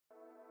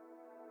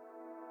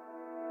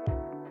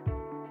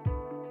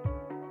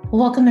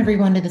Welcome,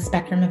 everyone, to the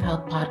Spectrum of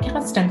Health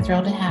podcast. I'm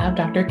thrilled to have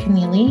Dr.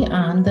 Connealy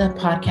on the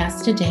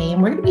podcast today,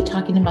 and we're going to be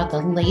talking about the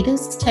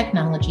latest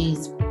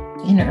technologies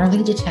in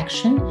early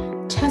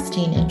detection,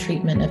 testing, and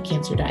treatment of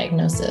cancer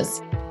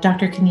diagnosis.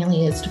 Dr.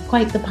 Connealy is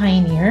quite the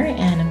pioneer,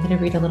 and I'm going to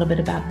read a little bit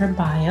about her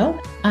bio.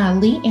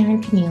 Leigh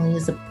Erin Connealy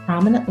is a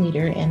prominent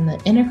leader in the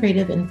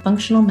integrative and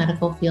functional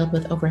medical field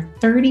with over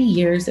 30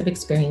 years of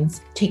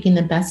experience taking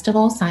the best of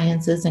all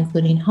sciences,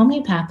 including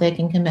homeopathic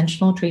and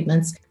conventional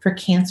treatments for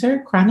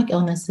cancer, chronic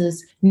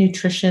illnesses,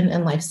 nutrition,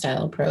 and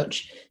lifestyle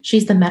approach.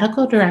 She's the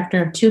medical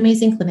director of two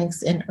amazing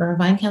clinics in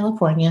Irvine,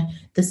 California,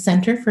 the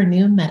Center for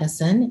New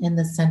Medicine and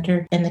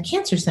the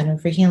Cancer Center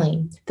for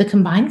Healing. The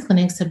combined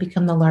clinics have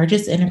become the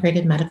largest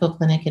integrated medical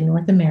clinic in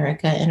North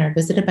America and are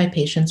visited by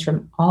patients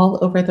from all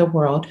over the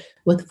world,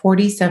 with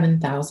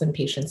 47,000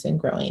 patients and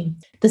growing.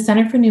 The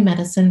Center for New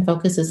Medicine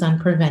focuses on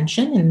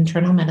prevention and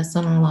internal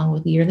medicine, along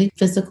with yearly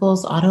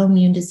physicals,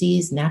 autoimmune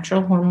disease,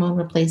 natural hormone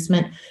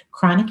replacement,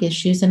 chronic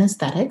issues, and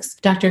aesthetics.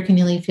 Dr.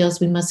 Connealy feels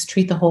we must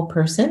treat the whole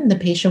person, the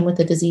patient with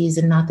the disease,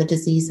 and not the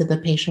disease of the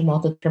patient, while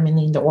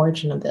determining the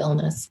origin of the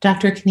illness.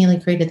 Dr.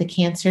 Connealy created the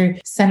Cancer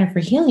Center for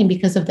Healing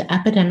because of the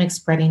epidemic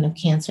spreading of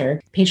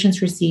cancer.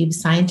 Patients receive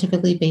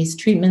scientifically based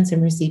treatments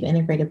and receive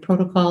integrated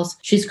protocols.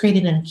 She's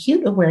created an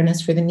acute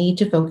awareness for the need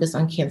to focus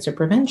on cancer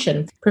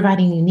prevention,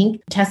 providing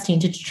unique testing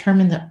to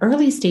determine the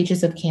early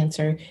stages of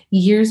cancer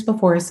years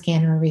before a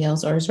scan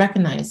reveals or is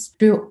recognized.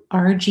 Through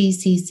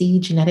RGCC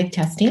genetic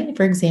testing,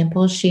 for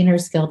example, she and her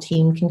skill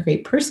team can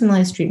create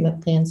personalized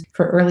treatment plans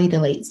for early to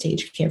late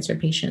stage cancer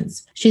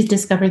patients. She's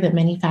discovered that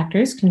many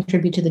factors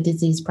contribute to the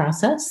disease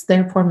process.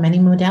 Therefore, many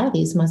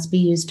modalities must be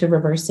used to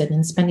reverse it,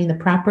 and spending the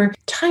proper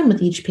time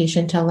with each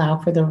patient to allow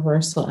for the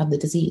reversal of the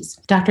disease.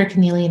 Dr.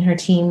 Connealy and her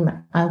team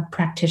of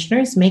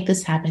practitioners make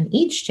this happen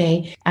each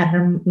day at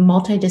her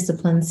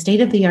multidiscipline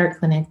state-of-the-art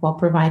clinic while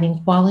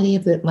providing quality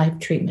of life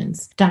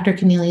treatments. Dr.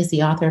 Connealy is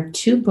the author of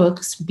two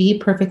books, Be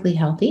Perfectly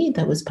Healthy,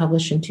 that was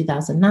published in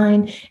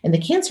 2009, and The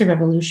Cancer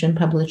Revolution,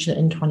 published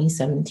in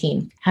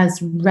 2017,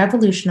 has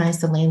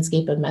revolutionized the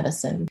landscape of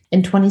medicine.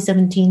 In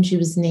 2017, she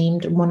was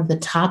named one of the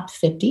top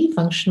 50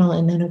 functional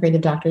and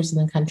integrative doctors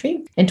in the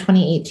country. In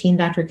 2018,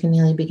 Dr.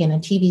 Connealy began a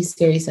TV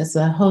series as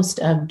the host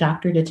of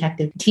Dr.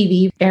 Detective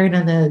TV, aired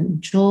on the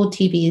Jewel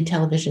TV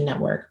television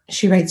network.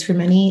 She writes for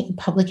many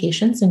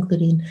publications,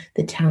 including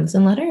The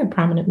Townsend Letter, a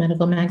prominent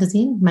medical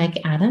magazine, Mike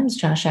Adams,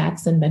 Josh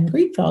Axe, and Ben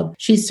Greenfield.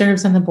 She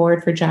serves on the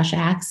board for Josh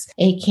Axe,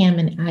 ACAM,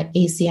 and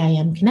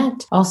ACIM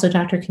Connect. Also,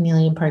 Dr.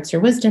 Connealy imparts her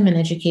wisdom and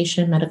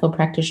education to medical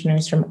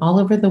practitioners from all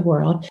over the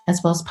world,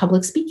 as well as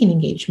public speaking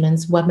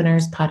engagements,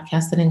 webinars,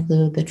 podcasts that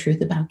include The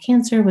Truth About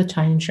Cancer with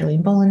Ty and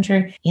Charlene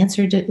Bollinger,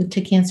 Answer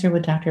to Cancer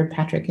with Dr.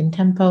 Patrick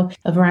Intempo,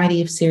 a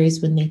variety of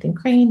series with Nathan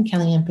Crane,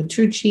 Kellyanne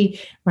Petrucci,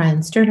 Ryan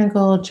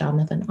Sternagle,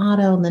 Jonathan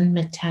Otto, Lynn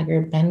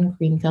McTaggart, Ben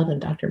Greenfield,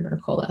 and Dr.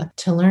 Mercola.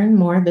 To learn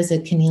more,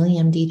 visit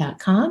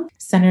ConneallyMD.com,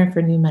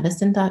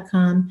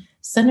 CenterForNewMedicine.com,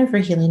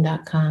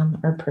 CenterForHealing.com,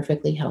 or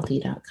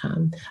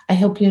PerfectlyHealthy.com. I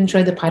hope you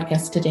enjoyed the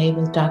podcast today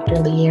with Dr.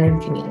 Leigh Erin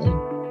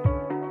Connealy.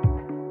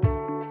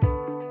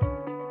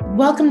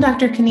 Welcome,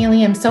 Dr.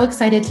 Connealy. I'm so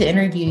excited to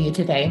interview you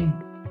today.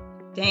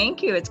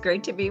 Thank you. It's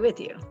great to be with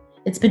you.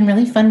 It's been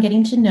really fun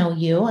getting to know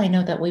you. I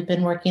know that we've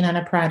been working on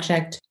a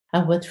project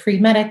with Free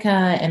Medica,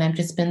 and I've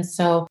just been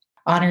so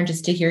honored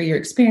just to hear your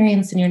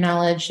experience and your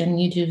knowledge. And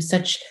you do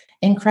such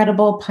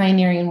incredible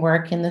pioneering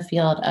work in the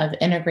field of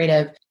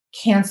integrative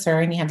cancer,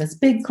 and you have this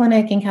big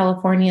clinic in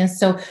California.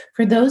 So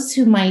for those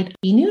who might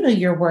be new to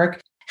your work,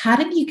 how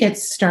did you get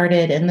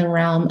started in the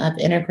realm of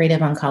integrative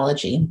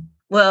oncology?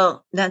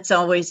 Well, that's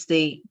always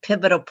the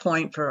pivotal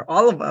point for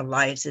all of our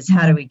lives is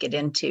how do we get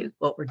into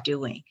what we're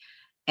doing?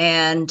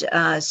 And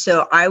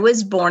so I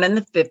was born in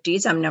the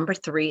 50s. I'm number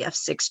 3 of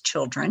 6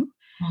 children.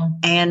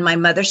 And my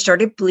mother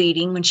started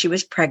bleeding when she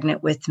was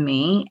pregnant with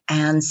me.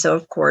 And so,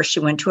 of course,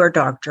 she went to her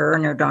doctor,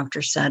 and her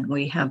doctor said,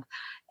 we have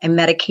a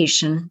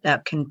medication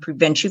that can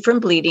prevent you from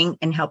bleeding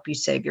and help you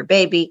save your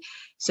baby.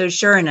 So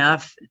sure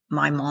enough,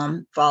 my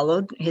mom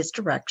followed his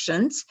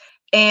directions.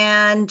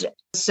 And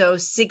so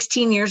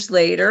 16 years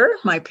later,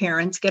 my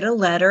parents get a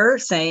letter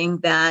saying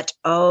that,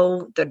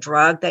 the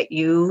drug that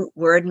you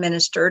were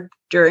administered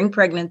during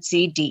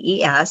pregnancy,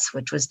 DES,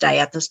 which was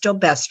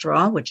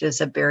diethylstilbestrol, which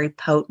is a very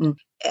potent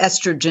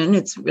estrogen.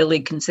 It's really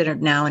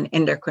considered now an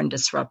endocrine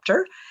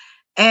disruptor.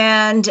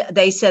 And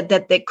they said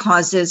that it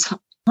causes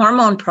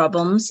hormone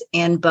problems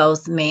in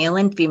both male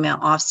and female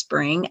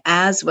offspring,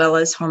 as well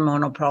as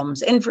hormonal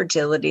problems,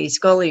 infertility,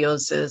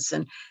 scoliosis,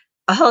 and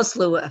a whole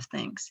slew of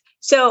things.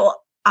 So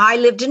I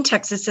lived in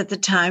Texas at the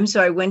time, so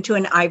I went to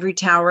an ivory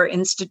tower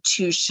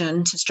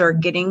institution to start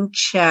getting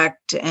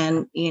checked.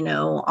 And,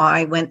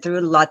 I went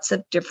through lots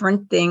of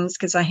different things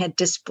because I had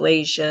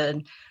dysplasia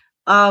and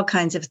all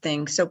kinds of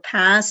things. So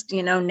past,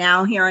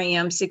 now here I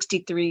am,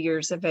 63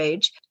 years of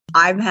age.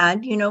 I've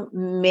had,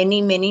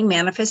 many, many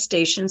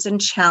manifestations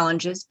and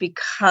challenges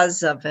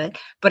because of it,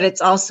 but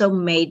it's also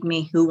made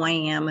me who I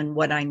am and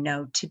what I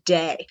know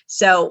today.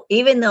 So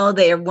even though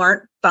they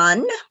weren't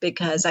fun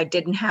because I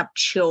didn't have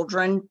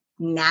children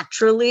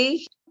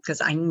naturally,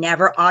 because I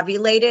never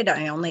ovulated.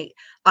 I only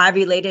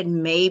ovulated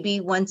maybe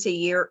once a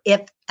year,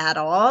 if at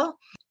all.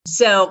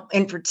 So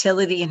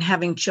infertility and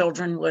having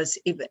children was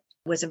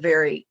a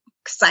very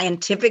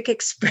scientific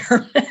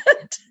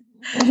experiment,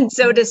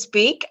 so to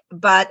speak.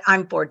 But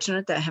I'm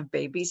fortunate that I have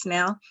babies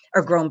now,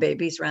 or grown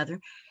babies rather.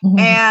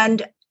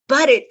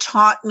 But it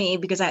taught me,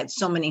 because I had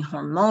so many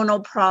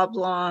hormonal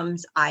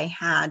problems. I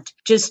had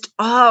just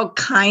all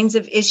kinds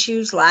of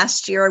issues.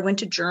 Last year, I went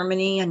to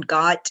Germany and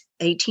got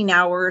 18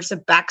 hours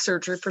of back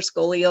surgery for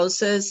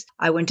scoliosis.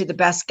 I went to the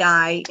best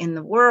guy in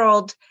the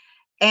world.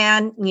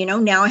 And,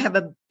 now I have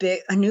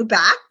a new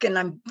back, and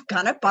I'm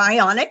kind of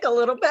bionic a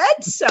little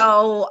bit.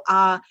 So,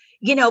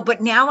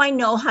 but now I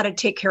know how to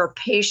take care of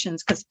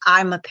patients because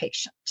I'm a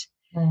patient.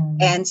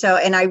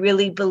 And I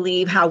really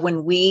believe how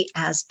when we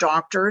as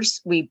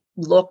doctors, we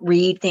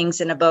read things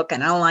in a book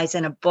and analyze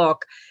in a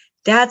book,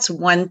 that's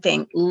one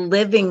thing.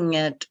 Living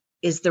it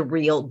is the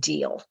real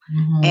deal.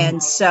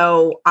 And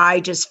so I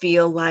just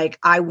feel like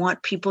I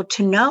want people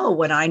to know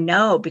what I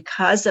know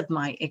because of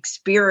my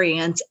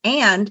experience.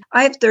 And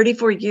I have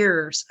 34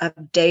 years of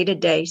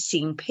day-to-day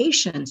seeing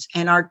patients,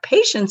 and our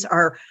patients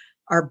are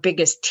our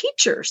biggest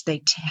teachers.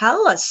 They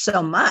tell us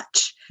so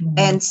much.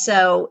 And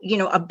so,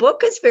 a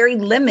book is very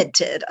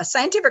limited. A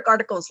scientific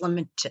article is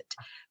limited.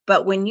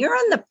 But when you're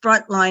on the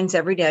front lines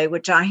every day,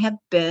 which I have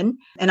been,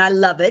 and I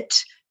love it,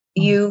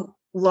 you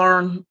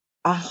learn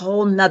a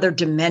whole nother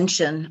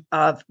dimension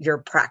of your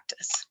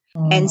practice.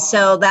 And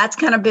so that's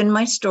kind of been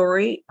my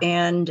story.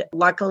 And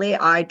luckily,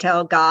 I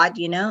tell God,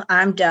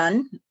 I'm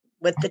done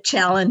with the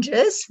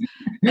challenges.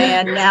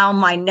 And now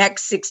my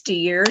next 60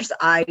 years,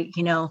 I,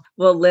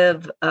 will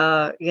live,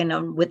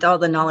 with all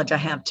the knowledge I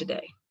have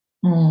today.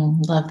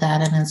 Love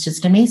that. And it's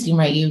just amazing,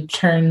 right? You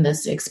turn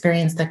this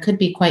experience that could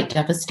be quite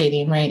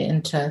devastating, right,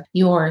 into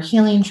your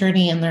healing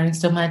journey and learn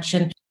so much.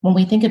 And when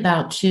we think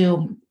about,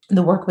 too,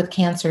 the work with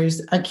cancer,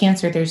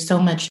 there's so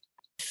much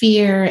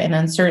fear and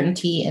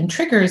uncertainty and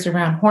triggers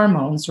around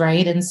hormones,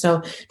 right? And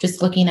so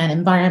just looking at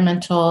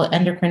environmental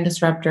endocrine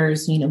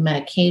disruptors,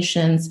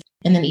 medications,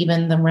 and then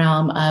even the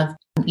realm of,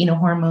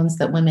 hormones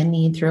that women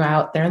need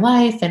throughout their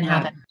life and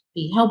how that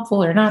be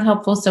helpful or not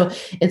helpful. So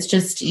it's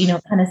just,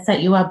 kind of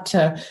set you up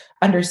to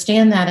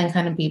understand that and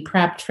kind of be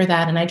prepped for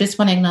that. And I just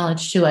want to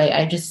acknowledge too,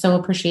 I just so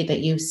appreciate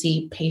that you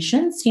see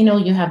patients,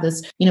 you have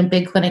this,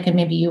 big clinic, and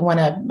maybe you want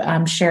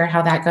to share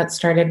how that got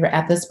started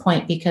at this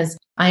point, because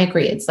I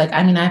agree. It's like,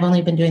 I've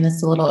only been doing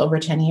this a little over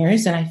 10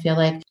 years, and I feel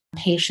like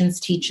patients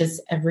teach us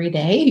every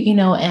day,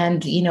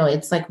 and,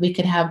 it's like we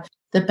could have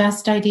the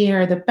best idea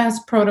or the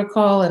best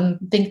protocol and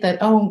think that,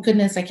 oh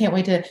goodness, I can't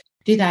wait to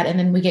do that. And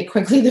then we get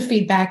quickly the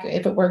feedback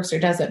if it works or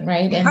doesn't,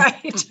 right? And,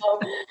 right.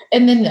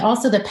 And then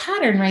also the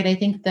pattern, right? I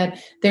think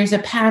that there's a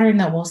pattern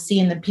that we'll see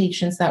in the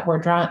patients that are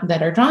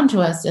drawn to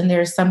us. And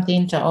there's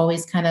something to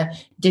always kind of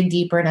dig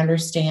deeper and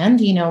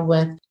understand,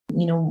 with,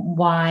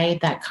 why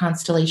that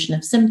constellation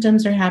of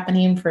symptoms are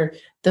happening for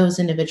those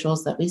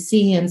individuals that we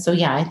see. And so,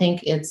 I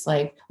think it's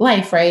like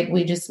life, right?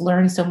 We just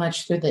learn so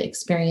much through the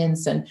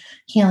experience, and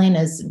healing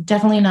is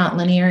definitely not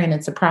linear, and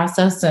it's a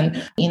process.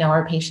 And,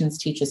 our patients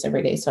teach us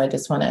every day. So I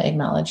just want to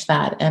acknowledge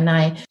that. And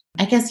I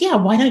guess,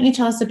 why don't you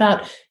tell us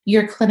about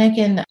your clinic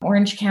in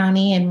Orange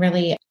County and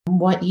really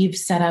what you've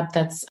set up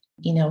that's,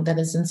 that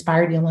has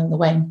inspired you along the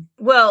way?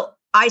 Well,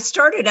 I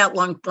started out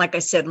like I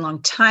said, a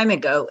long time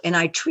ago, and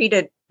I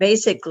treated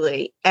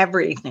basically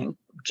everything,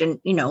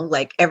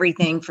 like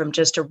everything from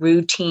just a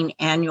routine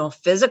annual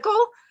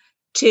physical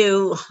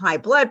to high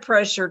blood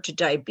pressure, to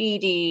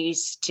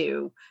diabetes,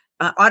 to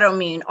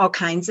autoimmune, all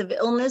kinds of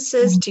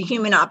illnesses, to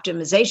human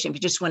optimization, if you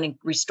just want to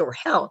restore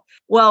health.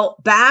 Well,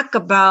 back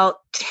about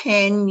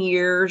 10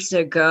 years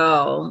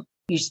ago,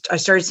 I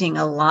started seeing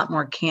a lot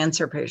more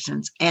cancer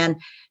patients. And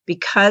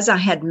because I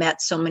had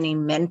met so many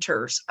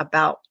mentors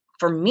about,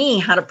 for me,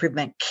 how to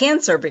prevent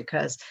cancer,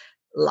 because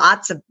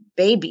lots of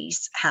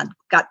babies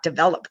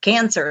developed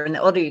cancer, and the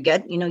older you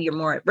get, you're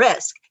more at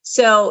risk.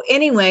 So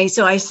anyway,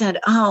 I said,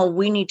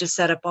 we need to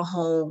set up a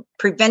whole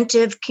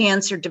preventive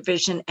cancer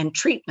division and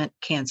treatment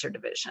cancer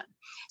division.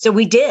 So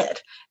we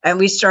did. And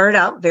we started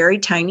out very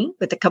tiny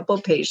with a couple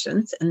of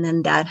patients, and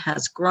then that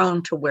has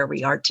grown to where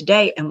we are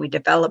today. And we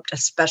developed a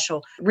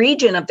special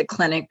region of the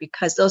clinic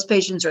because those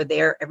patients are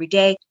there every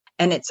day.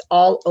 And it's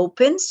all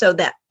open so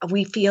that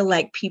we feel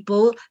like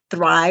people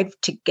thrive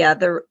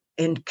together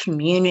in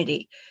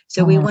community.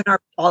 So we want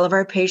all of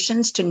our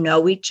patients to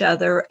know each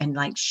other and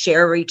like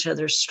share each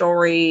other's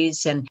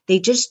stories. And they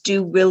just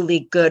do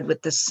really good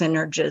with the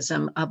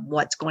synergism of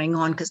what's going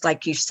on. Because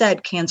like you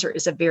said, cancer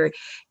is a very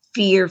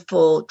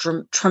fearful,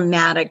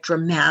 traumatic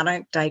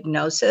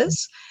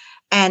diagnosis.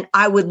 And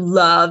I would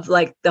love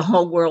like the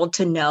whole world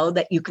to know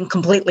that you can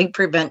completely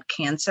prevent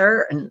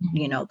cancer. And,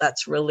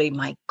 that's really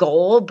my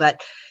goal.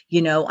 But,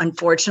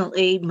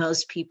 unfortunately,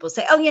 most people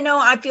say,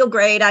 I feel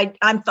great.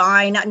 I'm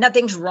fine.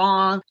 Nothing's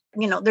wrong.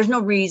 There's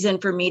no reason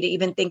for me to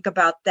even think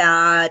about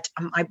that.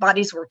 My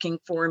body's working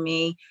for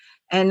me.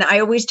 And I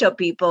always tell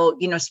people,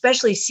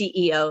 especially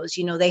CEOs,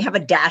 they have a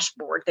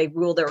dashboard they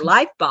rule their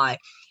life by.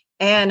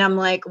 And I'm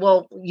like,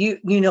 well, you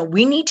know,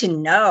 we need to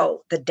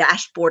know the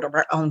dashboard of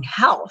our own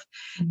health.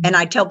 Mm-hmm. And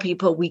I tell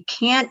people we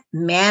can't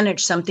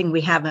manage something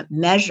we haven't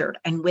measured.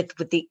 And with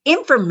the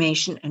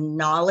information and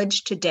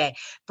knowledge today,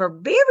 for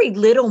very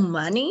little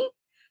money,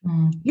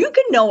 you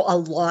can know a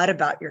lot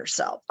about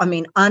yourself. I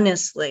mean,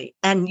 honestly,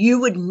 and you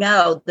would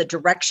know the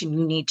direction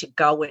you need to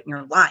go in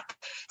your life.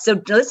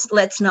 So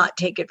let's not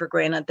take it for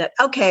granted that,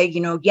 okay, you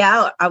know,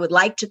 yeah, I would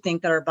like to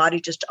think that our body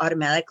just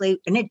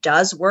automatically, and it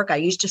does work. I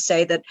used to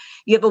say that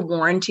you have a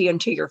warranty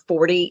until you're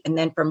 40, and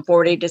then from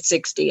 40 to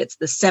 60, it's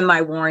the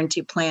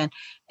semi-warranty plan.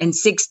 And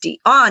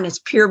 60 on is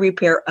pure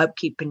repair,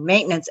 upkeep, and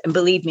maintenance. And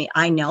believe me,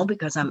 I know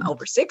because I'm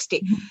over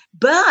 60.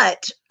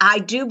 But I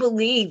do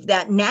believe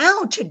that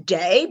now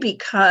today,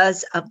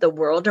 because of the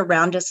world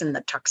around us and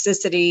the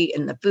toxicity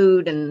and the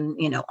food and,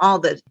 you know, all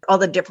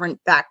the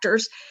different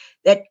factors,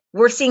 that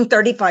we're seeing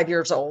 35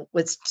 years old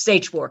with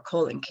stage 4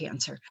 colon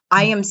cancer.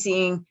 I am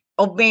seeing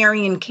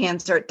ovarian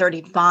cancer at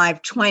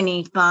 35,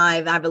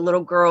 25. I have a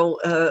little girl.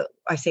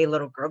 I say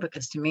little girl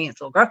because to me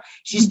it's a little girl.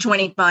 She's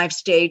 25,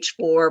 stage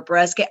 4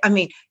 breast cancer. I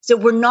mean, so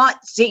we're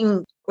not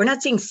seeing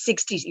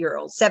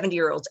 60-year-olds,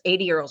 70-year-olds,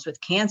 80-year-olds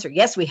with cancer.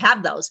 Yes, we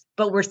have those,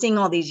 but we're seeing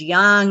all these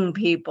young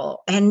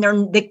people, and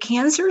the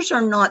cancers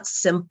are not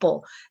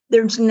simple.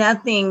 There's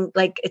nothing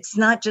like, it's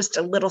not just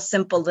a little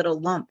simple little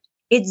lump.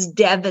 It's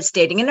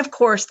devastating. And of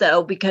course,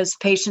 though, because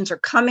patients are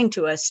coming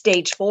to us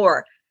stage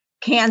 4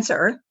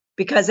 cancer,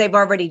 because they've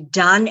already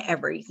done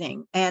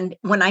everything. And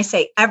when I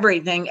say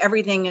everything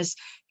is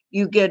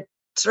you get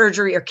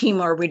surgery or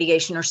chemo or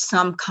radiation or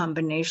some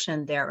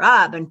combination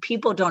thereof. And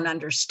people don't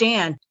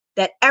understand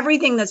that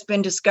everything that's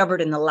been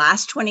discovered in the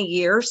last 20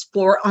 years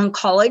for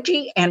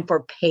oncology and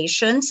for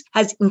patients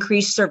has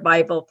increased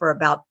survival for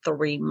about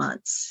 3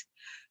 months.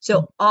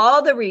 So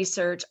all the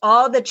research,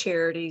 all the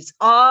charities,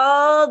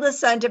 all the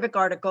scientific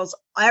articles,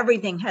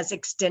 everything has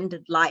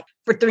extended life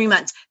for 3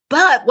 months.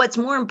 But what's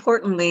more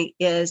importantly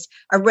is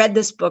I read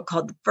this book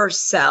called The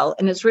First Cell,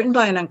 and it's written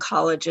by an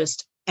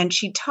oncologist. And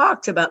she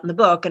talks about in the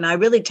book, and I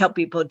really tell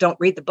people don't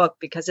read the book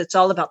because it's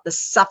all about the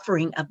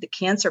suffering of the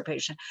cancer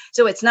patient.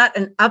 So it's not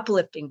an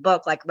uplifting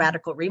book like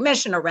Radical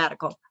Remission or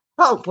Radical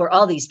Hope, where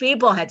all these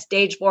people had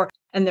stage 4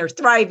 and they're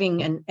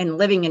thriving and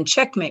living in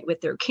checkmate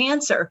with their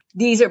cancer.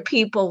 These are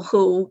people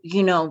who,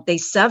 you know, they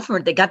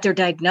suffered, they got their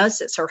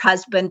diagnosis. Her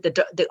husband,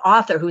 the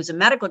author, who's a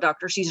medical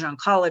doctor, she's an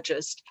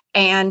oncologist,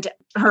 and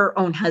her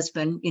own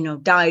husband, you know,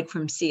 died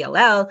from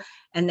CLL.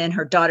 And then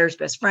her daughter's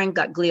best friend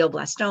got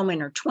glioblastoma in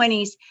her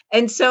 20s.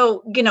 And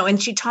so, you know,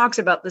 and she talks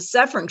about the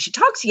suffering. She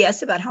talks,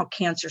 yes, about how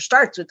cancer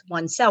starts with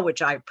one cell,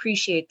 which I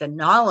appreciate the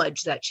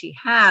knowledge that she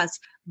has.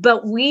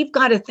 But we've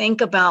got to think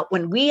about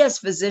when we as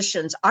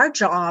physicians, our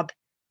job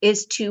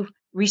is to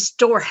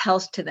restore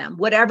health to them,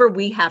 whatever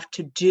we have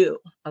to do.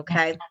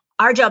 Okay.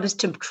 Our job is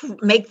to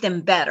make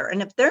them better.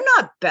 And if they're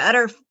not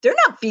better, they're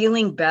not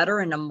feeling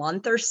better in a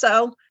month or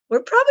so,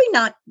 we're probably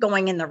not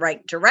going in the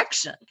right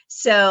direction.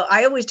 So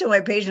I always tell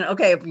my patient,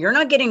 okay, if you're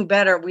not getting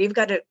better, we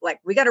got to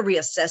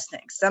reassess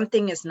things.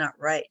 Something is not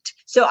right.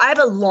 So I have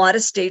a lot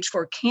of stage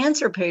 4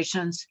 cancer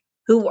patients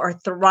who are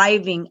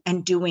thriving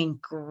and doing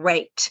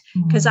great.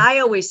 Because I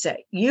always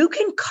say, you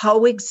can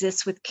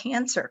coexist with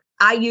cancer.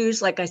 I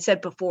use, like I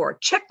said before,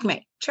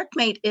 checkmate.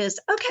 Checkmate is,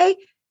 okay,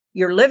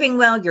 you're living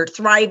well, you're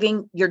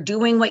thriving, you're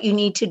doing what you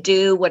need to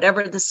do,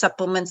 whatever the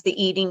supplements,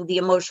 the eating, the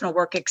emotional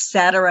work,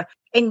 etc.,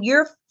 and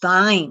you're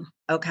fine,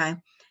 okay?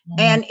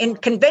 And in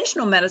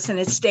conventional medicine,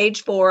 it's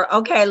stage 4.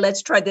 Okay,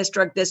 let's try this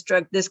drug,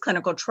 this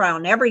clinical trial,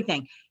 and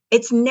everything.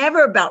 It's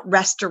never about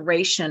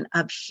restoration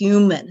of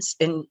humans.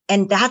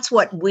 And that's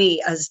what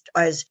we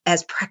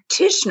as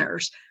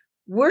practitioners,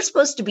 we're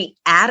supposed to be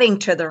adding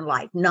to their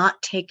life,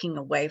 not taking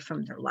away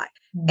from their life.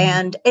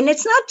 And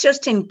it's not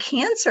just in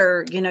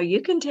cancer, you know,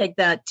 you can take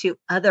that to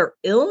other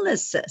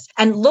illnesses.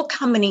 And look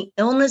how many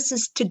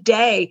illnesses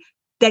today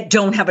that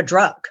don't have a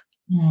drug.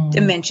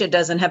 Dementia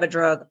doesn't have a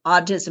drug.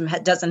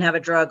 Autism doesn't have a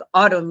drug.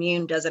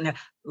 Autoimmune doesn't have.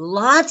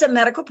 Lots of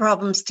medical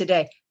problems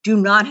today do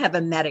not have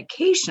a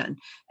medication.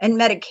 And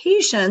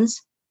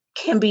medications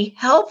can be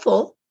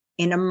helpful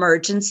in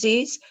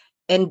emergencies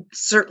and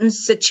certain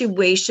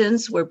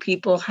situations where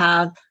people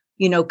have,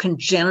 you know,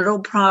 congenital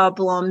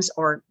problems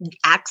or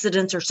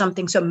accidents or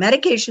something. So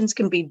medications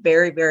can be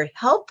very, very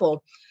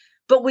helpful.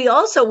 But we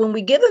also, when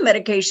we give a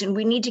medication,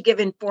 we need to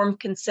give informed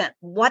consent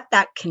what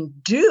that can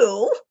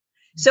do,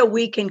 so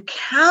we can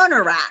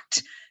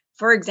counteract.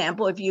 For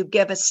example, if you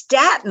give a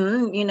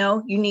statin, you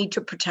know, you need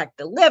to protect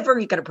the liver,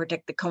 you got to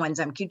protect the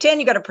coenzyme Q10,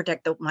 you got to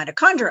protect the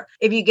mitochondria.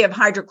 If you give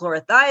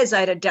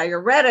hydrochlorothiazide, a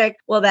diuretic,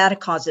 well, that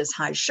causes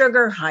high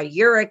sugar, high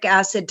uric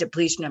acid,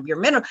 depletion of your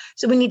mineral.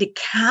 So we need to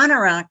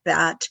counteract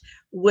that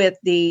with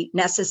the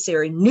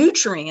necessary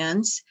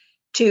nutrients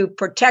to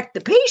protect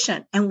the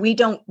patient. And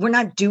we're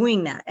not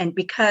doing that. And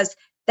because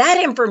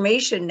that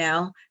information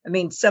now, I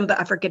mean,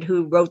 I forget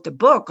who wrote the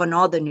book on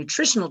all the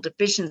nutritional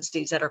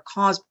deficiencies that are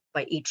caused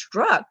by each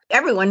drug.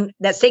 Everyone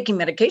that's taking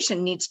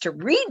medication needs to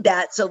read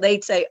that. So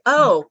they'd say,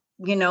 oh,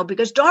 you know,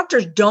 because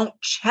doctors don't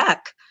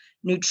check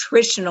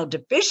nutritional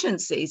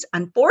deficiencies.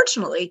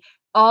 Unfortunately,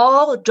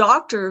 all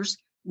doctors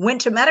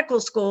went to medical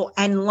school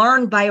and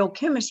learned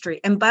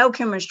biochemistry. And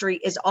biochemistry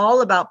is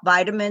all about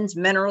vitamins,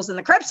 minerals, and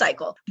the Krebs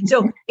cycle.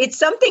 So it's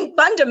something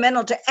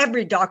fundamental to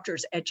every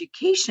doctor's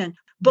education,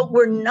 but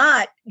we're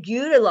not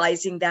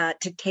utilizing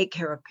that to take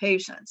care of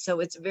patients.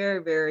 So it's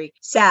very, very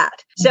sad.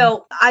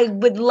 So I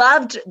would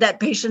love that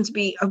patients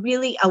be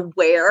really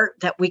aware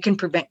that we can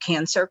prevent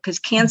cancer, because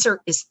cancer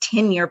is a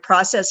 10-year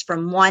process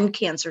from one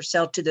cancer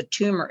cell to the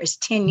tumor is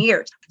 10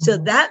 years. So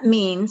that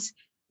means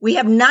we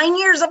have 9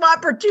 years of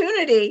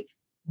opportunity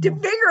to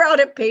figure out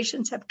if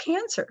patients have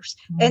cancers.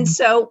 And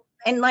so,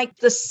 and like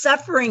the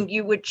suffering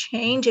you would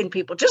change in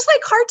people, just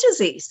like heart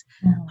disease.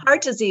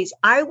 Heart disease,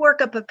 I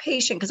work up a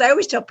patient, because I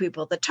always tell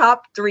people the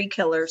top 3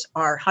 killers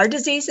are heart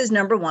disease is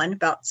number one,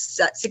 about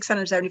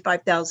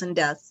 675,000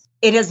 deaths.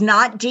 It has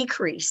not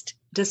decreased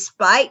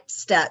despite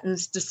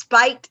statins,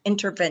 despite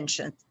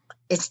interventions.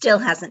 It still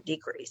hasn't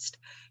decreased.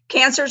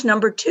 Cancer is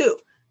number 2.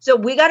 So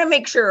we got to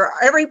make sure,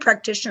 every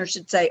practitioner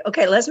should say,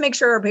 okay, let's make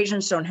sure our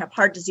patients don't have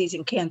heart disease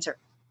and cancer.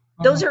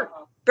 Those are,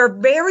 for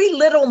very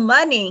little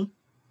money,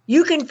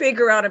 you can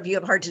figure out if you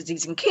have heart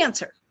disease and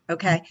cancer.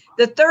 Okay.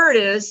 The third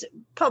is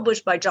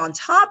published by Johns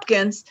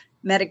Hopkins,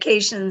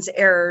 medications,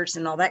 errors,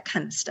 and all that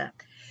kind of stuff.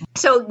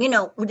 So,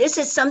 this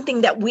is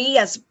something that we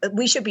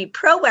should be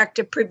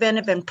proactive,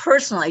 preventive, and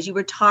personalized. You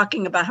were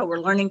talking about how we're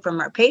learning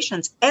from our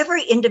patients.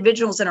 Every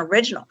individual is an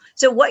original.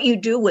 So what you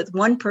do with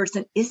one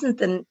person isn't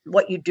then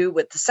what you do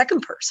with the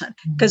second person,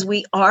 because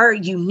we are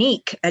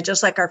unique.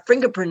 Just like our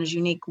fingerprint is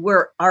unique,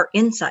 our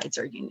insides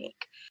are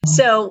unique.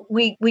 So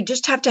we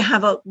just have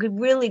to we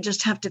really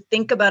just have to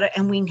think about it.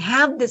 And we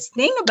have this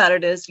thing about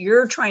it is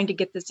you're trying to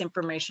get this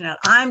information out.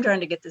 I'm trying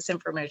to get this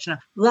information out.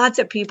 Lots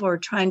of people are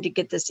trying to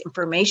get this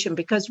information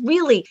because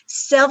really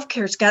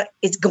self-care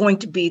is going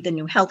to be the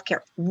new healthcare.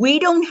 We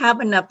don't have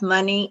enough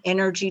money,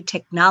 energy,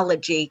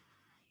 technology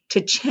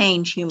to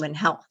change human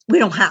health. We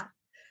don't have.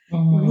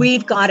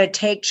 We've got to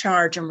take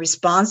charge and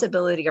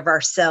responsibility of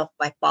ourselves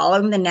by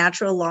following the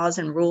natural laws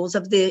and rules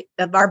of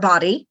our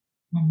body.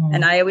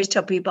 And I always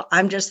tell people,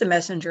 I'm just the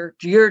messenger.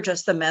 You're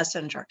just the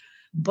messenger.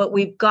 But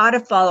we've got to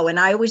follow. And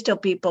I always tell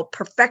people,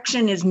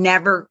 perfection is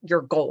never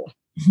your goal.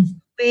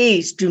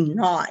 Please do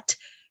not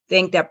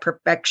think that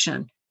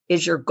perfection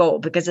is your goal,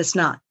 because it's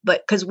not.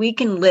 But because we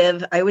can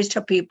live, I always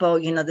tell people,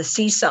 the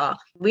seesaw.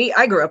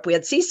 I grew up, we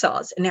had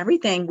seesaws and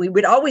everything. We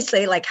would always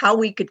say like how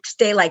we could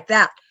stay like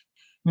that.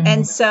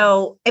 And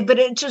so, but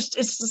it's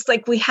just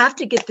like, we have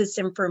to get this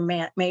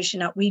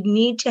information out. We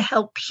need to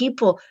help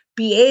people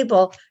be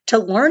able to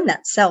learn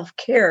that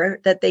self-care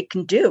that they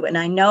can do. And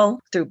I know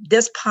through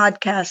this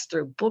podcast,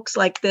 through books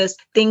like this,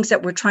 things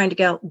that we're trying to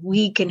get,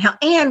 we can help,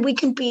 and we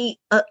can be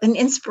an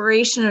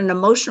inspiration and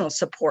emotional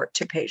support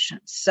to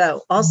patients.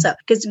 So also,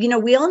 because,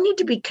 we all need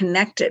to be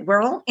connected.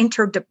 We're all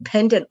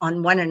interdependent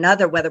on one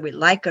another, whether we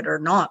like it or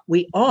not,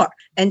 we are.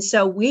 And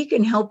so we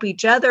can help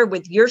each other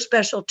with your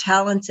special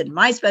talents and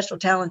my special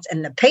talents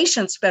and the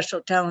patient's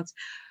special talents.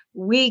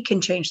 We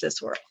can change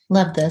this world.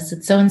 Love this.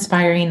 It's so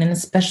inspiring. And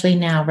especially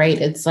now, right?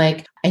 It's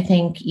like, I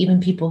think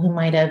even people who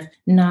might have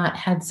not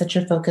had such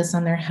a focus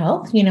on their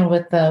health,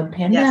 with the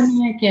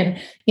pandemic and,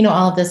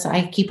 all of this,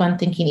 I keep on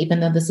thinking,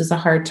 even though this is a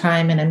hard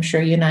time, and I'm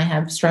sure you and I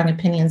have strong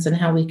opinions on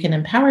how we can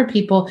empower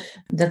people,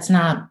 that's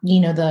not,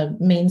 the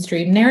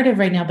mainstream narrative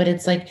right now, but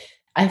it's like,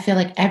 I feel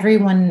like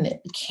everyone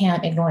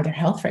can't ignore their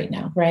health right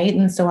now. Right.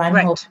 And so I'm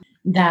hoping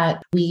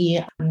that we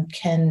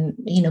can,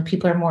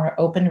 people are more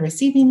open to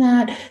receiving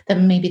that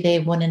maybe they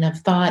wouldn't have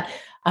thought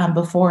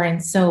before.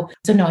 And so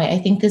no, I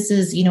think this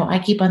is, I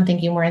keep on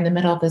thinking we're in the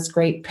middle of this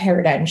great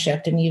paradigm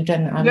shift, and you've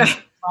done a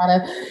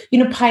lot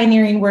of,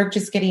 pioneering work,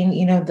 just getting,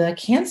 the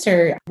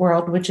cancer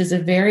world, which is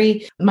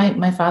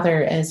my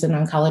father is an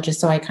oncologist.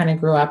 So I kind of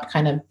grew up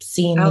kind of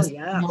seeing this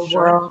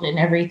world and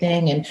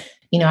everything. And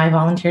I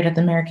volunteered at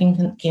the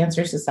American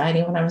Cancer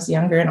Society when I was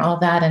younger and all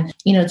that. And,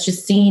 it's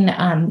just seeing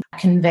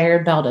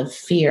conveyor belt of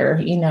fear,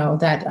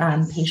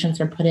 that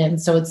patients are put in.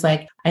 So it's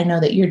like, I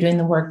know that you're doing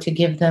the work to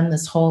give them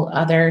this whole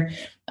other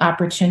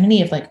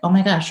opportunity of like, oh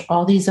my gosh,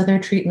 all these other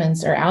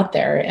treatments are out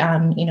there,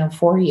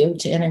 for you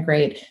to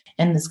integrate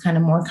in this kind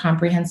of more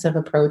comprehensive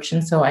approach.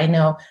 And so I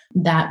know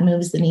that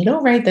moves the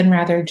needle, right? Than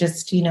rather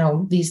just,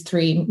 these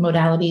 3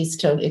 modalities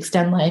to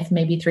extend life,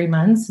 maybe 3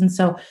 months. And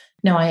so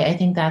no, I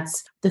think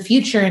that's the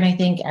future. And I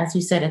think, as you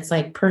said, it's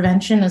like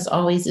prevention is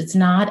always, it's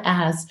not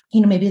as,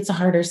 maybe it's a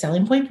harder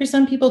selling point for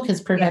some people,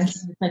 because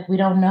prevention is like, we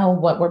don't know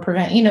what we're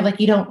preventing, like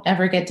you don't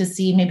ever get to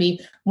see,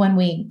 maybe when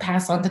we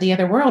pass on to the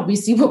other world, we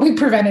see what we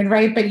prevented,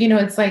 right? But,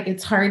 it's like,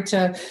 it's hard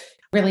to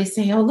really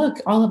say, oh, look,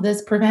 all of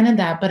this prevented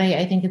that. But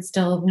I think it's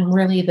still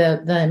really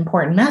the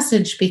important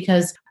message,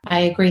 because I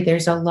agree,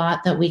 there's a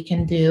lot that we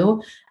can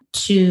do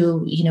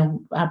to,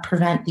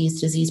 prevent these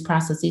disease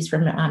processes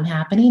from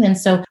happening. And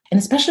so, and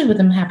especially with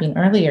them happening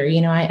earlier,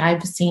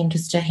 I've seen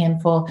just a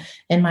handful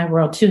in my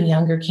world too,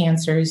 younger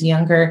cancers,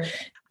 younger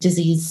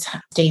disease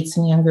states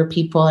in younger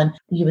people. And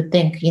you would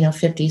think,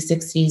 50s,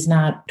 60s,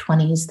 not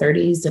 20s,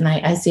 30s. And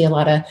I see a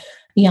lot of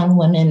young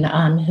women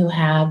who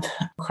have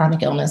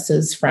chronic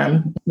illnesses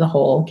from the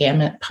whole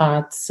gamut,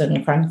 POTS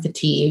and chronic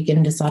fatigue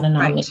and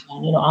dysautonomia,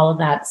 Right. all of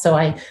that. So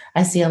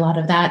I see a lot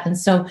of that. And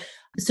so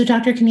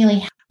Dr.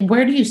 Connealy,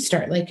 where do you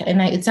start?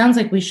 It sounds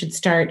like we should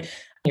start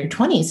in your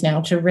 20s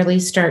now to really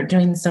start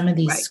doing some of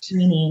these Right.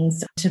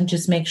 screenings to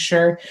just make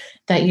sure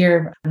that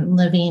you're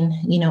living,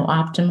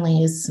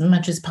 optimally as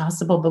much as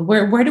possible. But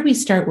where do we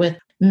start with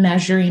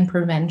measuring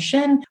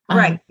prevention?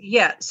 Right.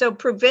 Yeah. So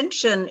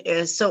prevention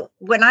is, so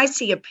when I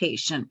see a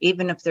patient,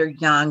 even if they're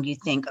young, you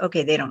think,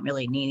 okay, they don't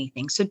really need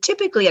anything. So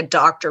typically a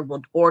doctor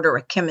will order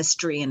a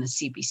chemistry and a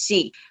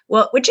CBC,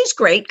 well, which is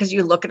great because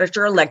you look at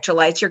your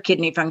electrolytes, your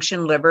kidney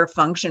function, liver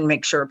function,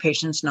 make sure a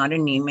patient's not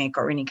anemic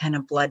or any kind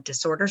of blood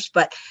disorders.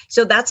 But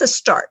so that's a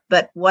start.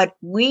 But what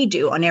we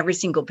do on every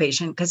single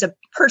patient, because a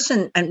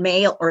person, a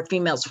male or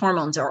female's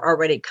hormones are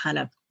already kind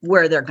of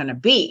where they're going to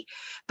be.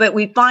 But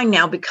we find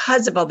now,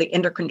 because of all the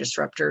endocrine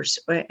disruptors,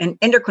 and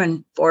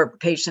endocrine for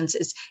patients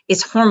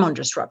is hormone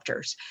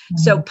disruptors. Mm-hmm.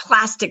 So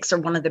plastics are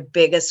one of the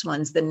biggest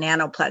ones, the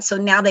nanoplastics. So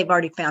now they've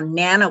already found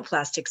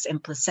nanoplastics in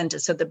placenta.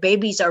 So the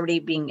baby's already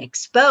being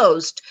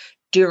exposed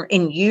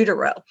in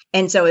utero.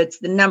 And so it's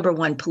the number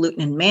one pollutant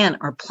in man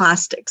are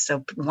plastics.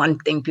 So one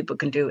thing people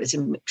can do is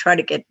try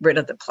to get rid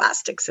of the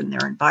plastics in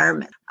their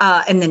environment.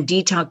 And then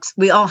detox.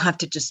 We all have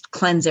to just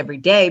cleanse every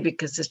day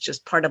because it's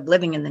just part of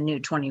living in the new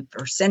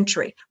 21st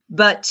century.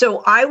 But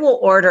so I will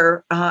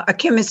order a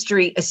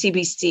chemistry, a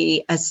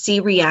CBC, a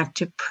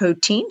C-reactive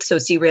protein. So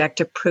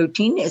C-reactive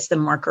protein is the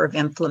marker of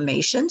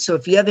inflammation. So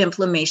if you have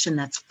inflammation,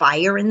 that's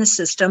fire in the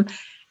system.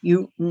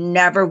 You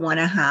never want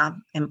to have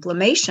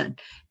inflammation.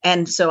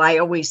 And so I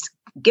always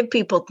give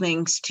people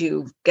things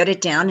to get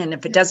it down. And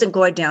if it doesn't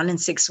go down in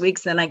 6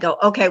 weeks, then I go,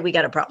 okay, we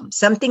got a problem.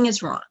 Something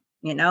is wrong.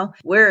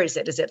 Where is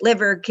it? Is it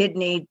liver,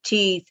 kidney,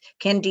 teeth,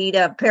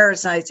 candida,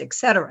 parasites,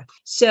 etc.?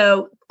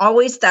 So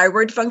always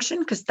thyroid function,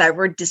 because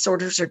thyroid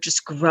disorders are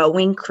just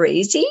growing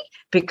crazy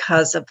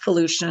because of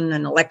pollution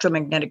and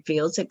electromagnetic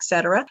fields,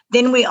 etc.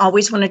 Then we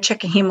always want to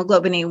check a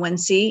hemoglobin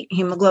A1C.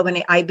 Hemoglobin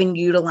A, I've been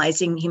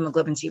utilizing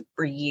hemoglobin C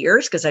for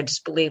years because I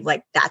just believe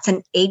that's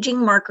an aging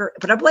marker,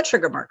 but a blood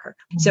sugar marker.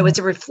 Mm-hmm. So it's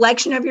a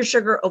reflection of your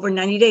sugar over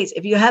 90 days.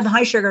 If you have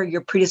high sugar,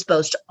 you're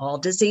predisposed to all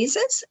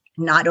diseases,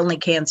 not only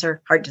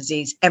cancer, heart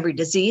disease, every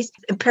disease.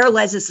 It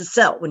paralyzes the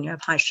cell when you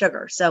have high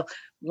sugar. So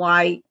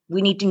why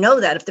we need to know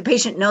that. If the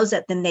patient knows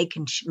that, then they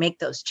can make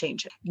those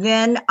changes.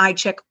 Then I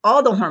check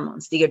all the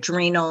hormones, the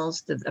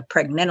adrenals, the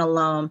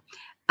pregnenolone.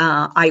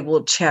 I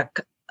will check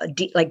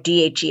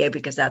DHEA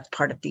because that's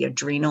part of the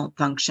adrenal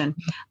function.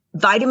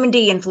 Vitamin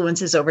D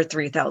influences over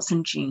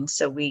 3,000 genes,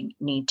 so we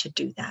need to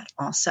do that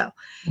also.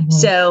 Mm-hmm.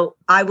 So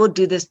I will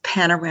do this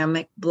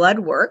panoramic blood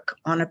work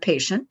on a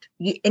patient,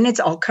 and it's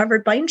all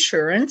covered by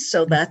insurance,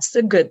 so that's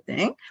the good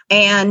thing.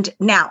 And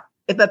now,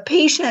 if a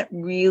patient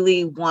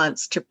really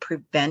wants to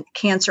prevent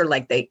cancer,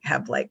 they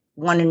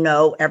want to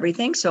know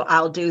everything, so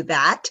I'll do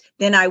that.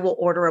 Then I will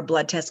order a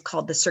blood test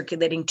called the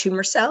circulating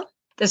tumor cell.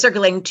 The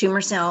circulating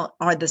tumor cell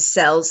are the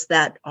cells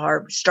that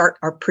are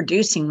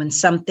producing when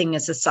something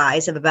is the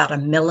size of about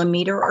 1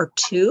 millimeter or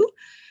 2.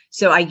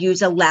 So I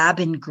use a lab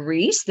in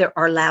Greece. There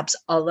are labs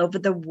all over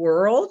the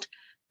world,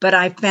 but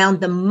I found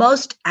the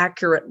most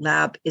accurate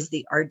lab is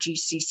the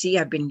RGCC.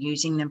 I've been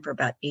using them for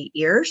about 8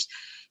 years.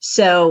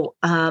 So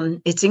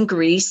it's in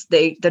Greece.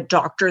 The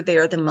doctor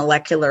there, the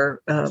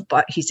molecular,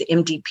 he's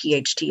an MD,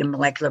 PhD in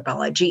molecular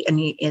biology, and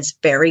he is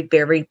very,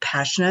 very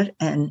passionate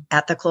and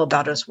ethical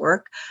about his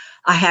work.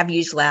 I have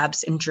used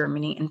labs in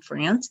Germany and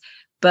France,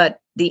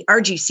 but the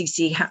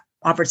RGCC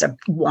offers a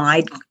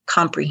wide,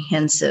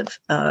 comprehensive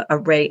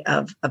array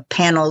of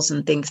panels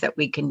and things that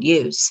we can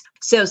use.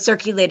 So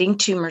circulating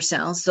tumor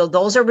cells, so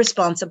those are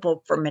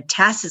responsible for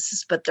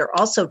metastasis, but they're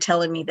also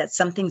telling me that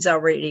something's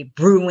already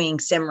brewing,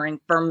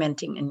 simmering,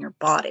 fermenting in your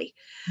body.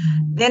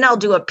 Mm-hmm. Then I'll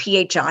do a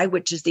PHI,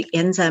 which is the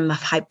enzyme of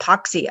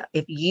hypoxia.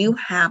 If you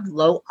have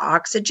low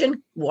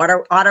oxygen,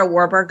 Otto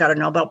Warburg got a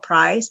Nobel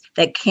Prize,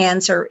 that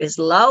cancer is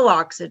low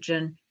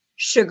oxygen,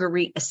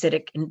 sugary,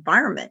 acidic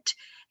environment.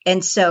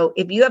 And so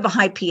if you have a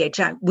high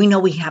PHI, we know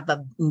we have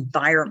an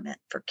environment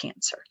for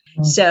cancer.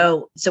 Mm-hmm.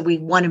 So we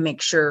want to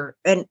make sure,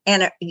 and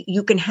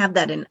you can have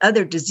that in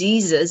other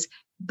diseases,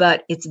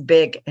 but it's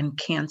big in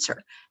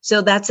cancer.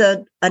 So that's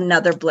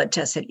another blood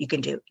test that you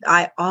can do.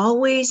 I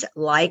always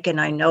like, and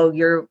I know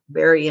you're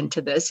very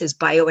into this, is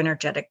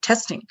bioenergetic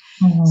testing.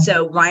 Mm-hmm.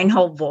 So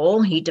Reinhold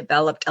Voll, he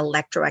developed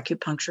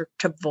electroacupuncture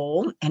to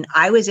Voll, and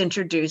I was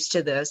introduced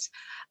to this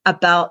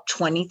about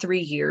 23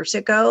 years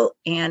ago,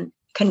 and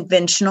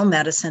conventional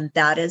medicine,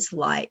 that is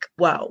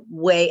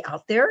way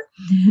out there.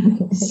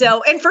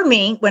 So, and for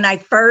me, when I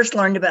first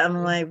learned about it,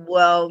 I'm like,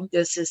 well,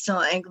 this is so,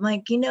 I'm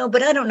like,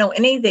 but I don't know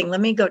anything.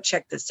 Let me go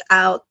check this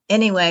out.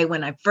 Anyway,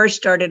 when I first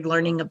started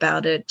learning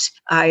about it,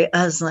 I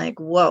was like,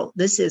 whoa,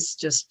 this is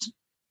just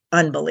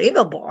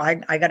unbelievable.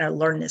 I got to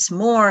learn this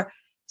more.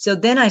 So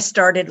then I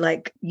started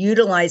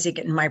utilizing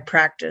it in my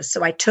practice.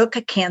 So I took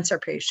a cancer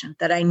patient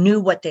that I knew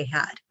what they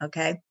had.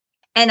 Okay.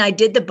 And I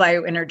did the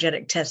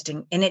bioenergetic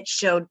testing, and it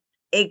showed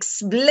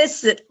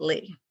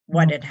explicitly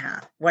what it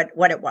had,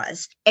 what it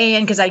was.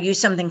 And because I use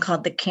something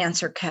called the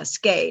cancer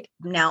cascade.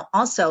 Now,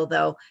 also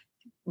though,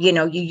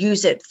 you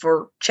use it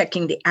for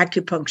checking the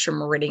acupuncture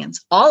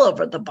meridians all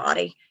over the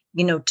body,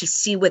 to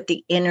see what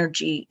the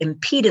energy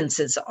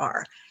impedances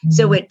are.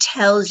 So it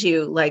tells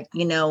you like,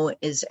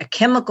 is a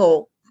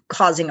chemical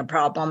causing a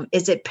problem?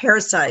 Is it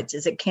parasites?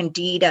 Is it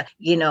candida?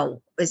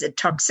 Is it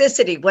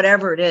toxicity?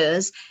 Whatever it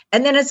is.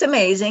 And then it's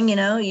amazing,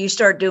 you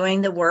start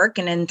doing the work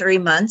and in 3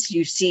 months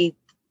you see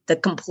the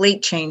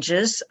complete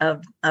changes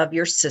of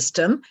your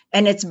system.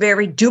 And it's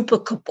very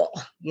duplicable,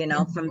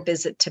 from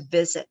visit to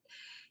visit.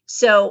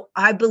 So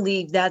I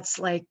believe that's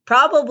like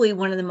probably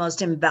one of the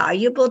most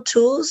invaluable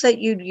tools that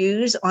you'd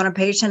use on a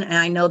patient. And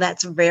I know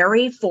that's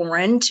very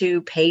foreign to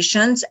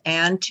patients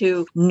and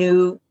to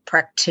new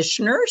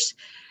practitioners.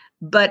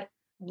 But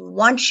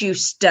once you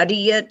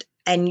study it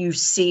and you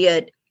see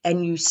it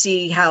and you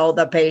see how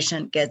the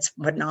patient gets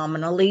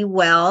phenomenally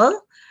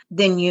well,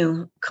 then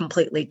you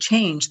completely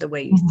change the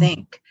way you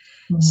think.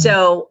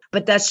 So,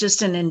 but that's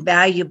just an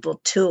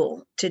invaluable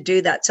tool to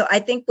do that. So I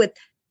think with,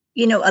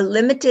 a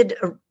limited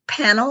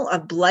panel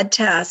of blood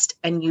test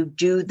and you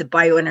do the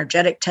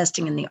bioenergetic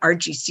testing in the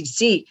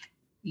RGCC,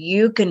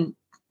 you can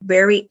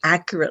very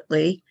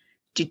accurately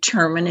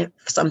determine if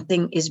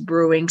something is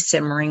brewing,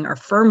 simmering, or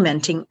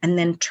fermenting, and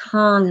then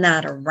turn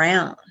that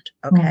around.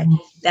 Okay.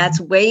 That's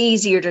way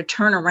easier to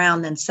turn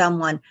around than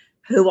someone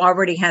who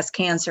already has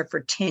cancer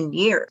for 10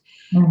 years.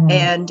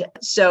 And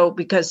so,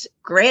 because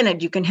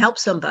granted, you can help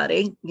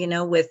somebody,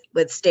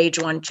 with stage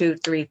 1, 2,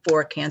 3,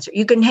 4 cancer.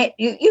 You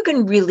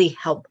can really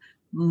help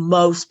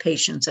most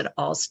patients at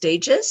all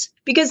stages,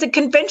 because the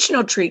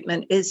conventional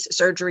treatment is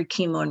surgery,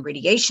 chemo, and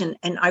radiation.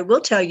 And I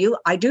will tell you,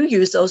 I do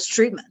use those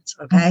treatments.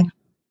 Okay.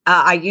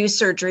 I use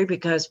surgery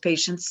because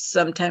patients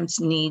sometimes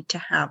need to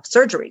have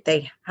surgery.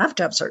 They have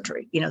to have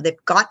surgery.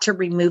 They've got to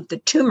remove the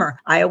tumor.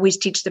 I always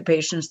teach the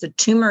patients the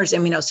tumor is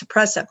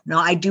immunosuppressive. Now,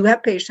 I do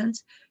have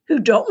patients who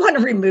don't want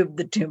to remove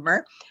the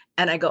tumor.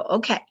 And I go,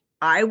 okay,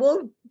 I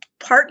will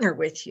partner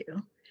with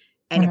you.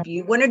 And if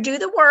you want to do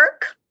the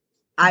work,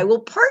 I will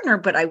partner,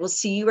 but I will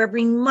see you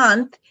every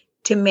month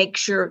to make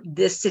sure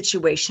this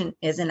situation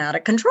isn't out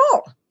of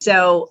control.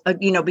 So,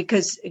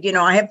 because,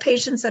 I have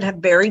patients that have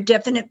very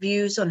definite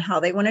views on how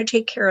they want to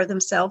take care of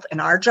themselves. And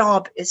our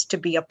job is to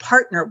be a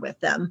partner with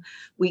them.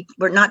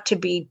 We're not to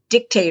be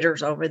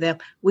dictators over them.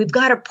 We've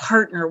got to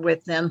partner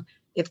with them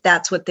if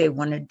that's what they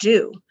want to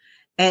do.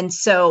 And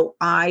so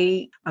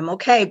I'm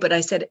okay, but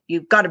I said,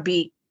 you've got to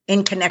be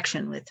in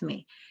connection with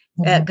me.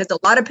 Because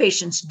a lot of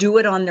patients do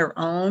it on their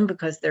own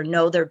because they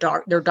know their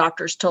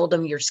doctors told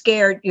them you're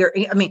scared.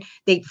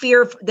 They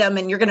fear them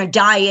and you're going to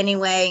die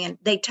anyway. And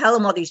they tell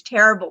them all these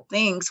terrible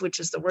things, which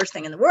is the worst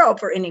thing in the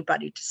world for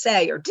anybody to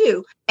say or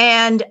do.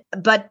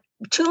 But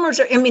tumors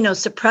are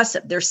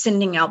immunosuppressive. They're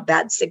sending out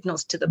bad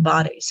signals to the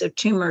body. So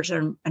tumors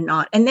are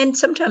not. And then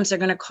sometimes they're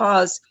going to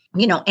cause,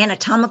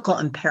 anatomical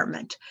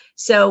impairment.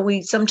 So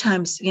we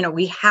sometimes,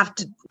 we have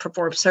to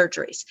perform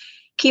surgeries.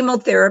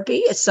 Chemotherapy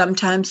is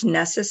sometimes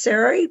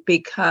necessary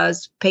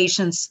because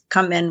patients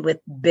come in with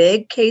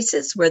big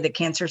cases where the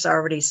cancer's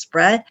already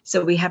spread.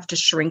 So we have to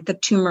shrink the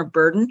tumor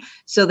burden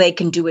so they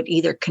can do it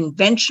either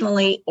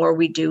conventionally or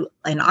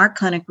in our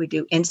clinic, we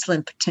do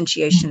insulin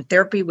potentiation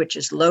therapy, which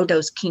is low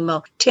dose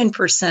chemo,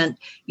 10%,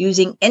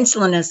 using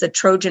insulin as the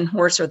Trojan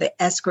horse or the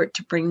escort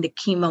to bring the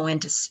chemo in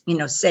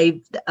to,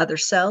 save the other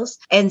cells.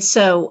 And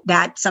so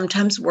that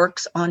sometimes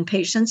works on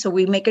patients. So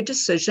we make a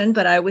decision,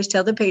 but I always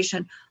tell the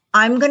patient,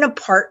 I'm going to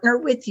partner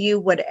with you,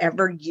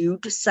 whatever you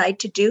decide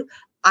to do.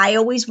 I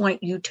always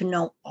want you to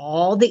know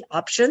all the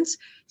options,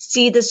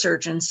 see the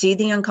surgeon, see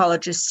the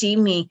oncologist, see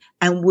me,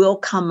 and we'll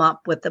come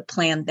up with a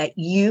plan that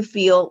you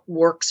feel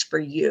works for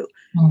you.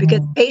 Because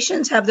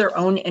patients have their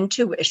own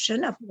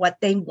intuition of what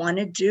they want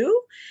to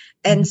do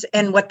and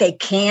what they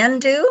can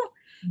do.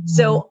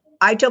 So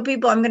I tell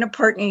people I'm going to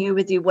partner you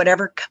with you,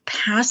 whatever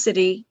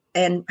capacity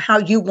and how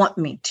you want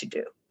me to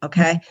do.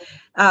 Okay.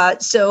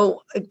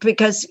 So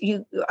because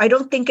I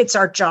don't think it's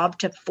our job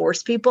to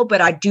force people,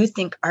 but I do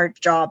think our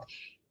job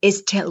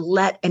is to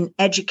let and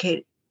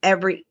educate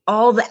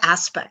all the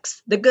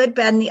aspects, the good,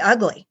 bad, and the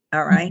ugly.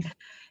 All right.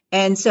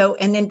 And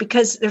then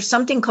because there's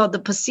something called the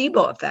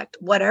placebo effect,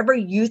 whatever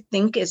you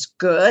think is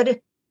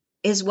good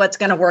is what's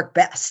going to work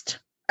best.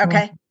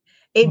 Okay.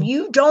 If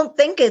you don't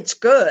think it's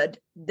good,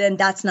 then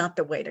that's not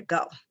the way to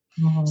go.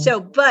 So,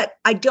 but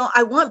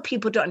I want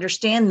people to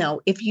understand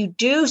though, if you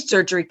do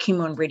surgery,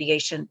 chemo, and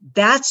radiation,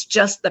 that's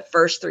just the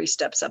first 3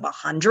 steps of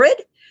 100.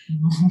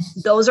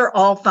 Those are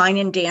all fine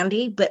and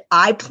dandy, but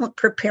I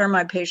prepare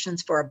my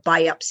patients for a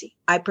biopsy.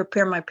 I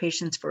prepare my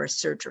patients for a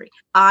surgery.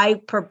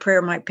 I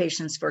prepare my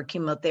patients for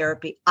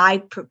chemotherapy.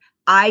 I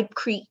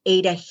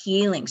create a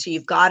healing. So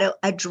you've got to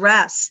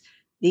address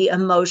the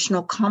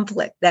emotional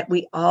conflict that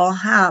we all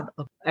have.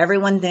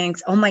 Everyone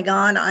thinks, oh my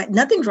God,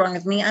 nothing's wrong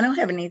with me. I don't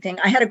have anything.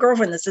 I had a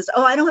girlfriend that says,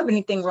 oh, I don't have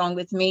anything wrong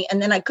with me.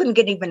 And then I couldn't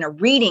get even a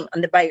reading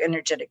on the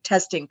bioenergetic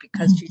testing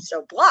because she's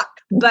so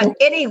blocked. But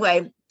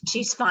anyway,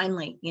 she's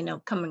finally,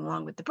 coming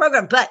along with the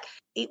program. But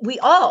we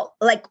all,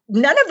 like,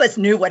 none of us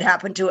knew what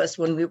happened to us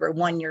when we were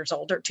 1 year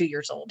old or 2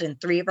 years old. And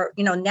three of our,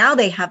 now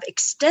they have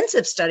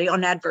extensive study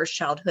on adverse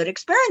childhood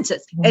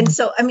experiences. And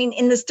so, I mean,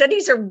 and the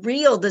studies are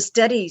real. The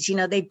studies,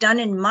 they've done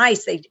in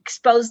mice, they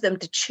exposed them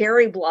to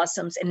cherry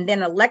blossoms and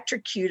then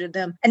electrocuted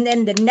them. And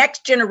then the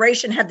next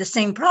generation had the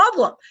same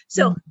problem.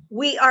 So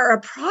we are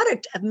a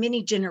product of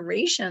many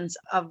generations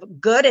of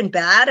good and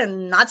bad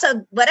and not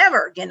so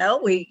whatever,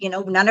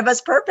 none of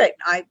us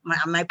perfect.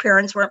 My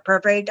parents weren't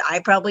perfect. I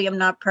probably am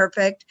not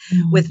perfect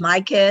with my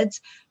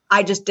kids.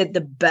 I just did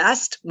the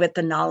best with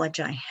the knowledge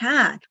I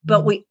had.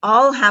 But we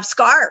all have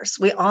scars.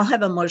 We all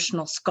have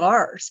emotional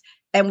scars.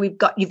 And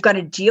you've got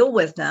to deal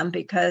with them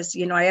because,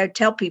 I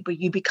tell people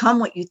you become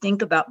what you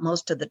think about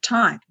most of the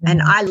time.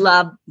 And I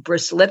love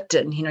Bruce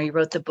Lipton. He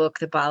wrote the book,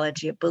 The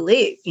Biology of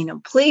Belief.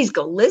 Please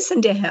go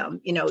listen to him.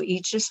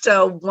 He's just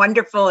so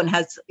wonderful and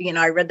has,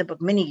 I read the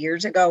book many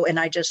years ago and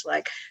I just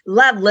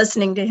love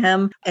listening to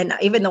him. And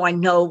even though I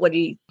know what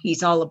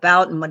he's all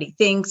about and what he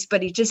thinks,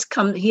 but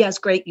he has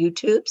great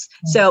YouTubes.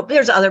 So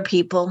there's other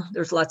people.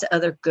 There's lots of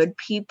other good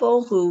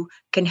people who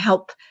can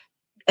help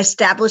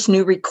establish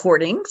new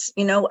recordings,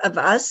 of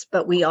us,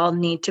 but we all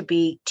need to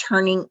be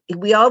I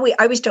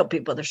always tell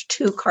people there's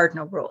 2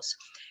 cardinal rules.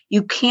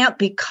 You can't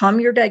become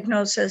your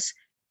diagnosis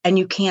and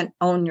you can't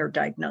own your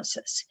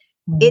diagnosis.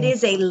 It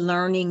is a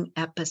learning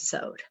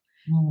episode.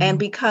 And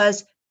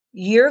because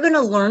you're going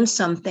to learn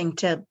something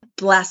to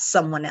bless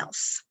someone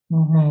else.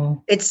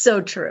 It's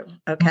so true.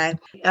 Okay.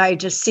 I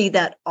just see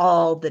that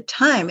all the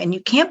time. And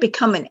you can't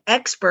become an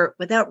expert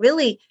without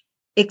really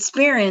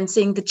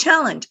experiencing the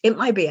challenge. It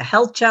might be a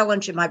health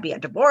challenge. It might be a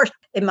divorce.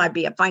 It might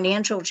be a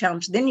financial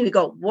challenge. Then you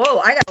go, whoa,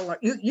 I got to learn.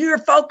 Your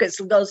focus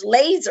goes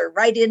laser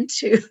right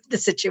into the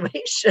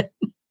situation.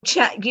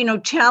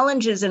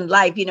 Challenges in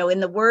life, in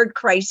the word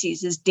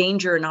crises is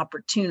danger and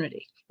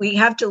opportunity. We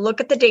have to look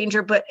at the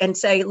danger, and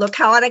say, look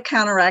how I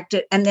counteract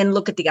it, and then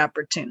look at the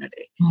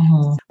opportunity.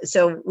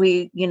 So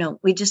we're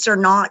just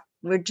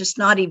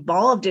not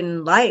evolved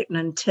in life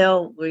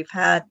until we've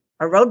had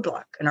a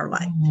roadblock in our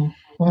life.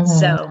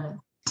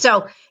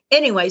 So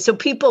anyway,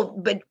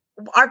 but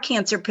our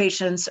cancer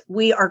patients,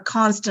 we are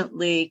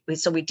constantly,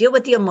 so we deal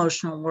with the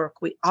emotional work.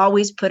 We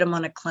always put them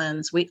on a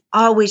cleanse. We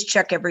always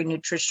check every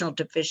nutritional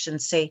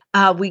deficiency.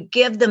 We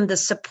give them the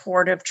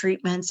supportive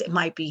treatments. It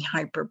might be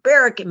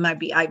hyperbaric. It might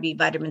be IV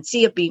vitamin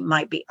C. It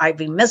might be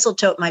IV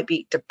mistletoe. It might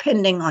be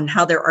depending on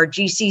how their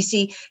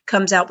RGCC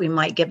comes out. We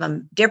might give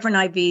them different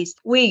IVs.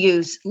 We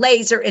use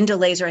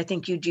endolaser. I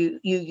think you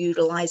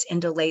utilize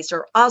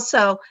endolaser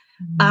also.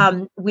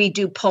 We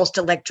do pulsed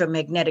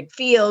electromagnetic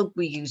field.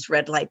 We use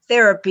red light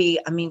therapy.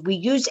 I mean, we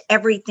use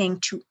everything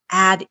to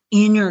add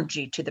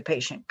energy to the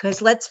patient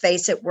because let's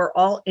face it, we're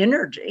all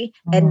energy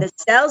and the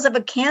cells of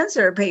a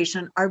cancer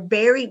patient are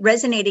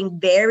resonating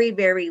very,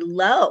 very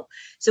low.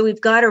 So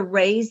we've got to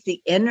raise the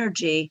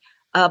energy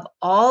of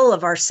all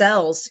of our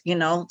cells,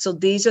 so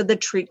these are the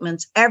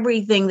treatments.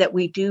 Everything that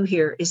we do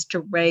here is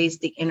to raise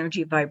the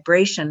energy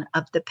vibration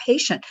of the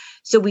patient.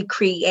 So we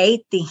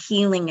create the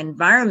healing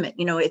environment.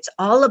 It's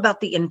all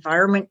about the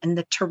environment and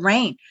the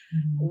terrain,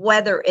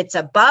 whether it's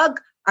a bug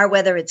or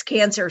whether it's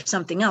cancer or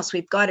something else,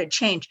 we've got to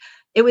change.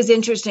 It was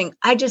interesting.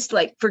 I just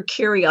for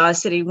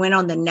curiosity, went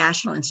on the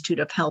National Institute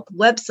of Health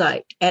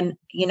website and,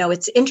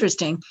 it's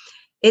interesting.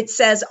 It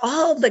says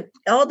all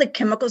the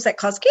chemicals that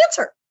cause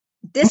cancer.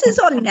 This is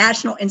on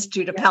National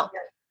Institute of Health.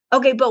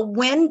 Okay, but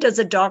when does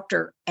a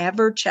doctor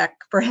ever check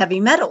for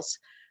heavy metals?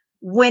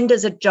 When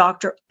does a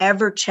doctor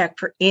ever check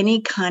for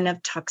any kind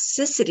of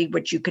toxicity,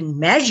 which you can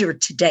measure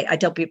today? I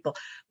tell people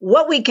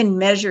what we can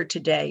measure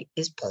today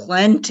is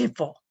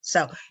plentiful.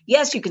 So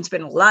yes, you can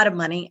spend a lot of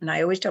money. And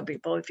I always tell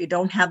people, if you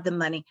don't have the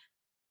money,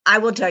 I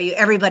will tell you,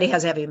 everybody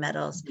has heavy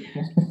metals.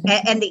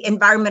 And the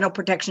Environmental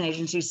Protection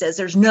Agency says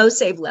there's no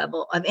safe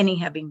level of any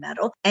heavy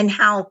metal and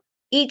how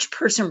each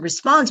person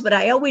responds. But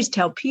I always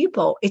tell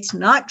people it's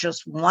not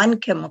just one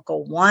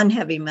chemical, one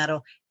heavy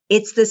metal.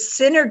 It's the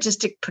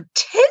synergistic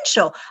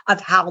potential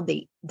of how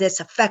this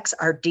affects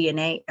our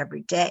DNA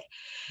every day.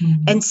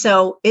 And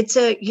so it's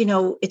a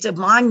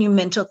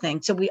monumental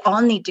thing. So we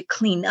all need to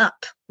clean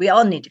up.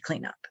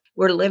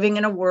 We're living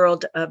in a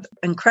world of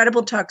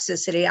incredible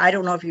toxicity. I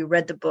don't know if you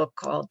read the book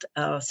called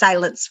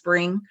Silent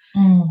Spring,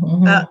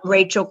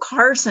 Rachel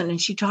Carson,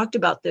 and she talked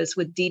about this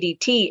with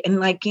DDT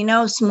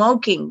and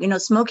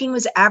smoking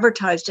was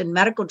advertised in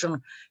medical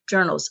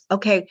journals.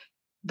 Okay.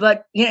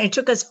 But, it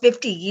took us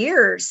 50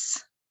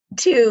 years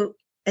to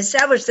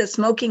establish that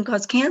smoking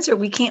caused cancer.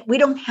 We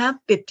don't have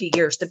 50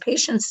 years. The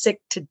patient's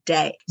sick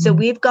today. So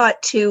we've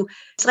got to,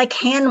 it's like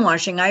hand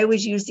washing. I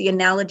always use the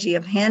analogy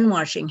of hand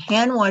washing.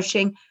 Hand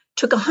washing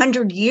took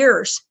 100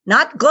 years,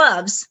 not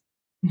gloves.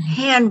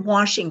 Hand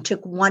washing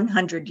took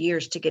 100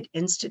 years to get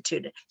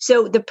instituted.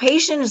 So the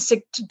patient is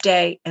sick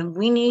today, and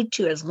we need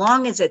to, as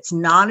long as it's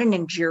not an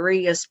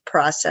injurious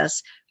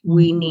process,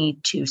 we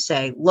need to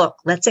say, look,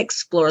 let's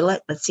explore,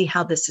 let's see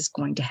how this is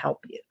going to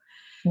help you.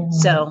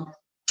 So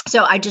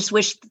I just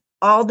wish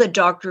all the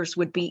doctors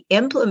would be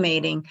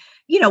implementing,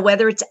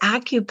 whether it's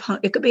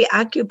it could be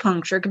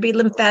acupuncture, it could be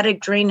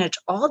lymphatic drainage,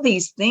 all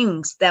these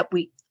things that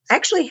we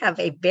actually have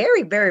a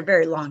very, very,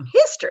 very long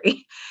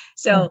history.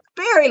 So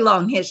very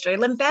long history.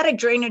 Lymphatic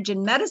drainage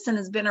in medicine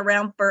has been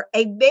around for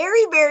a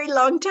very, very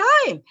long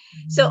time.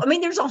 So,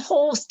 there's a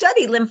whole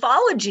study,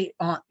 lymphology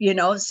on,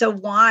 so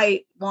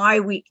why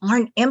we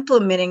aren't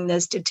implementing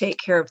this to take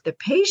care of the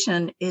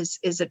patient is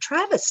a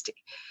travesty.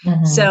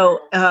 So,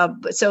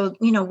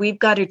 we've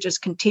got to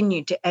just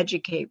continue to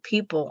educate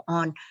people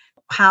on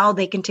how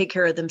they can take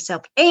care of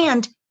themselves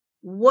and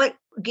what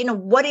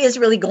is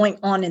really going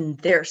on in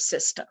their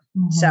system.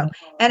 So,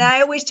 and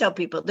I always tell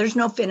people there's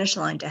no finish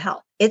line to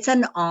health. It's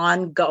an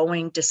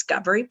ongoing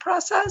discovery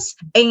process.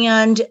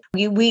 And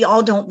we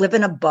all don't live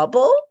in a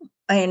bubble,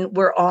 and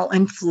we're all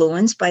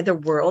influenced by the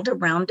world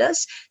around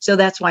us. So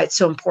that's why it's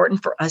so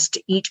important for us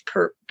to each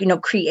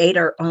create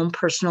our own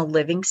personal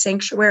living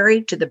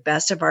sanctuary to the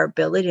best of our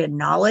ability and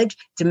knowledge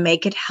to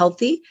make it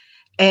healthy.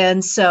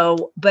 And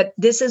so, but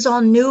this is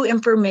all new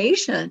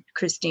information,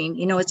 Christine.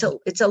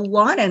 It's a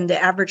lot in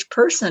the average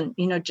person,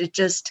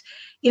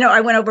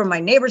 I went over to my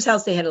neighbor's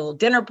house. They had a little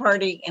dinner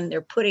party and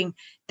they're putting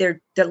their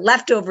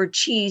leftover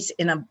cheese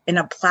in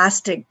a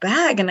plastic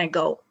bag. And I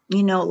go,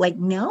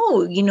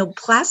 no,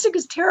 plastic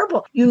is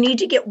terrible. You need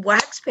to get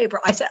wax paper.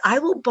 I said, I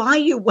will buy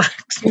you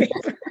wax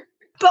paper.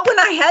 But when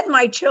I had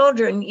my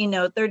children,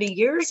 30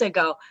 years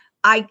ago,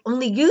 I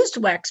only used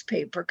wax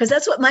paper because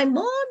that's what my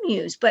mom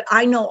used. But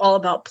I know all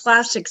about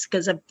plastics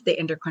because of the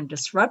endocrine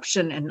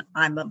disruption, and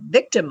I'm a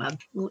victim of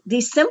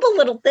these simple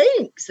little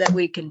things that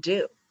we can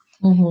do.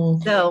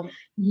 So,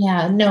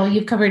 yeah, no,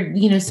 you've covered,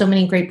 so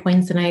many great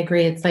points. And I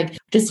agree. It's like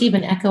just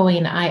even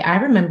echoing, I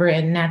remember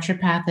in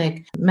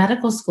naturopathic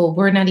medical school,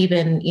 we're not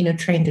even,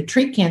 trained to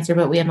treat cancer,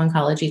 but we have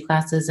oncology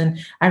classes. And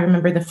I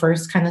remember the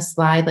first kind of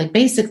slide, like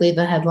basically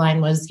the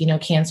headline was,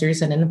 cancer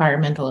is an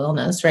environmental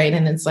illness, right?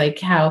 And it's like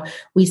how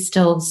we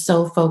still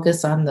so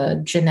focus on the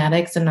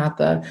genetics and not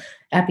the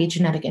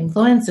epigenetic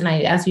influence. And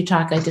as you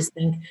talk, I just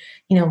think,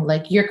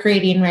 like you're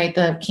creating, right,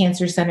 the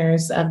cancer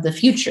centers of the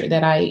future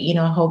that I,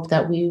 hope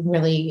that we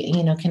really,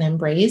 can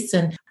embrace.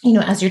 And,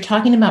 as you're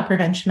talking about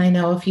prevention, I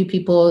know a few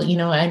people,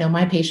 I know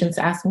my patients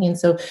ask me, and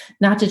so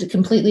not to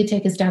completely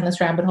take us down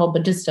this rabbit hole,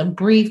 but just a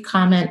brief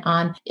comment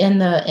on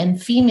in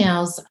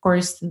females, of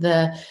course,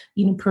 the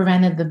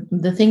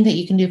thing that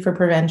you can do for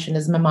prevention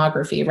is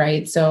mammography,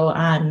 right? So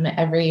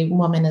every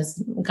woman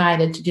is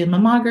guided to do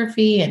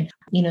mammography, and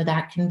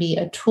that can be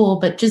a tool,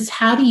 but just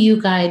how do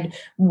you guide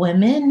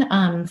women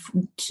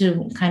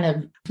to kind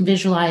of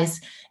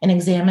visualize and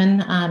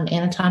examine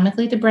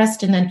anatomically the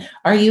breast? And then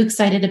are you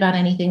excited about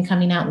anything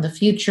coming out in the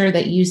future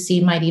that you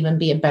see might even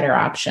be a better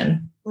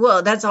option?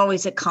 Well, that's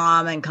always a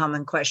common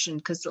question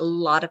because a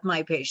lot of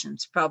my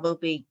patients,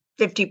 probably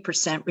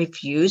 50%,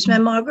 refuse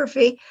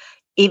mammography.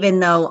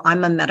 Even though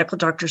I'm a medical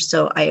doctor,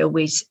 so I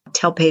always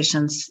tell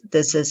patients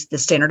this is the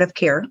standard of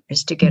care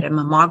is to get a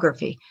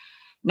mammography.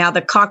 Now,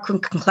 the Cochrane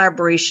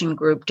Collaboration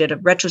Group did a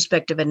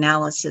retrospective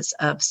analysis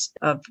of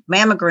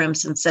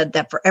mammograms and said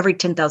that for every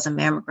 10,000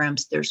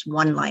 mammograms, there's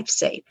one life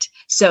saved.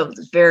 So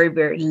it's very,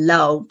 very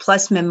low.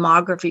 Plus,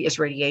 mammography is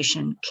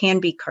radiation, can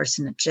be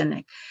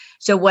carcinogenic.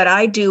 So what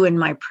I do in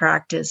my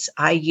practice,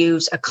 I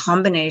use a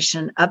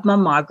combination of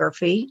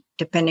mammography,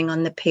 depending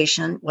on the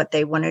patient, what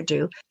they want to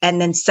do. And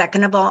then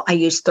second of all, I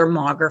use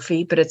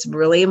thermography, but it's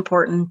really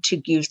important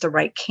to use the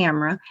right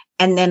camera.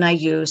 And then I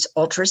use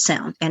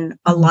ultrasound. And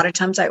a lot of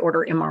times I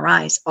order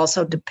MRIs,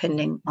 also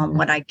depending on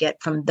what I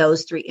get from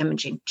those three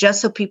imaging,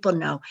 just so people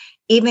know,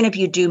 even if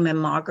you do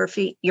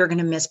mammography, you're going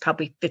to miss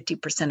probably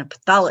 50% of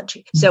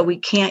pathology. So we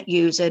can't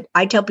use it.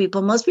 I tell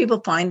people, most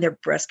people find their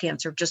breast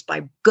cancer just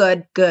by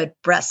good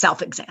breast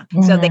self-exam.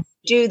 So they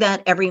do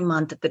that every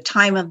month at the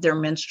time of their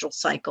menstrual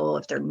cycle.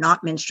 If they're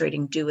not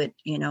menstruating, do it,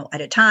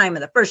 at a time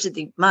of the first of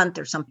the month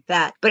or something like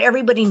that. But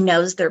everybody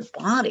knows their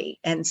body.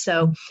 And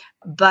so,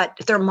 but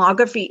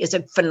thermography is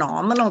a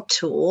phenomenal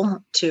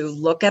tool to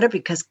look at it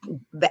because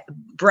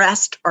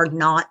breasts are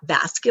not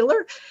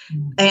vascular.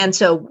 And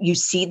so you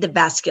see the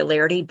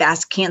vascularity.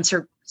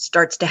 Cancer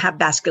starts to have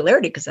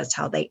vascularity because that's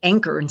how they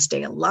anchor and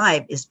stay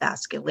alive is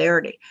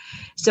vascularity.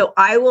 So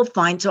I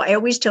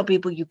always tell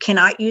people you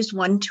cannot use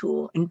one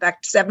tool. In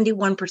fact,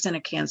 71%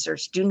 of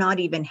cancers do not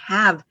even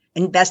have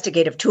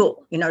investigative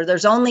tool.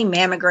 There's only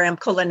mammogram,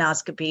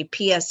 colonoscopy,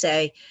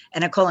 PSA,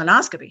 and a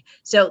colonoscopy.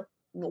 So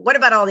what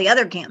about all the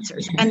other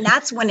cancers? And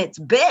that's when it's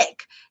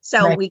big.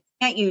 So we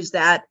can't use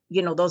that.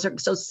 Those are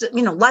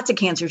lots of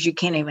cancers you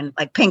can't even,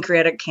 like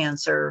pancreatic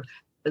cancer,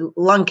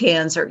 lung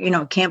cancer,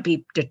 can't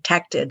be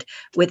detected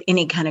with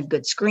any kind of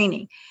good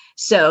screening.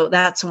 So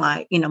that's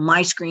why,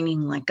 my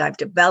screening, like I've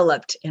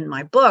developed in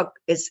my book,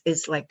 is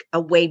like a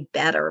way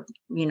better,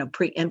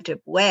 preemptive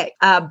way.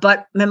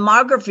 But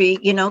mammography,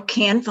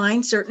 can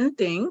find certain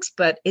things,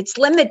 but it's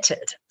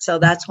limited. So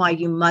that's why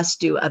you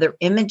must do other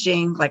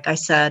imaging, like I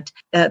said,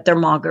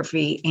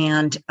 thermography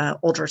and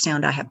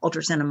ultrasound. I have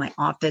ultrasound in my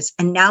office,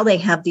 and now they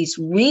have these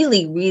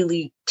really,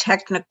 really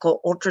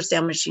technical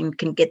ultrasound machine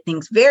can get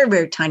things very,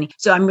 very tiny.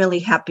 So I'm really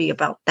happy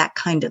about that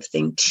kind of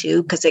thing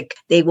too, because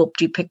they will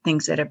depict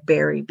things that are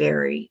very,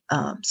 very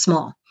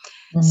small.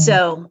 Mm-hmm.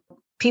 So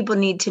people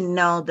need to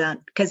know that,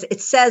 because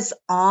it says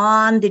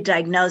on the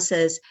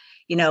diagnosis,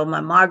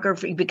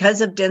 mammography,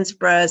 because of dense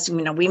breast,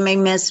 we may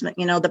miss,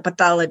 the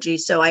pathology.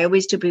 So I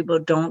always tell people,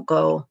 don't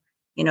go,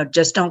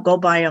 just don't go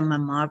by a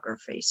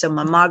mammography. So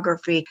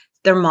mammography,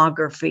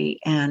 thermography,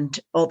 and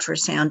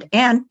ultrasound,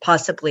 and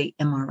possibly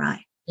MRI.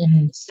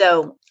 Mm-hmm.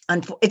 So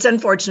it's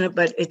unfortunate,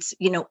 but it's,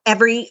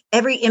 every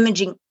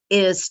imaging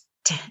is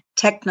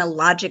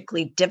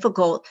technologically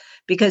difficult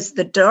because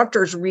the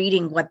doctor's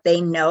reading what they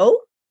know.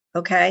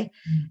 Okay.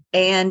 Mm-hmm.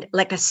 And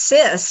like a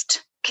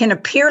cyst can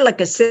appear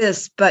like a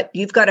cyst, but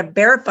you've got to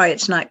verify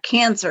it's not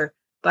cancer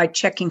by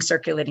checking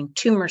circulating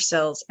tumor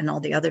cells and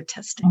all the other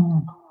testing.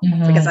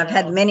 Mm-hmm. Because I've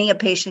had many a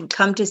patient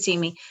come to see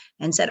me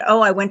and said,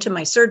 oh, I went to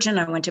my surgeon,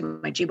 I went to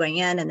my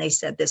GYN, and they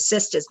said this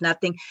cyst is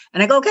nothing.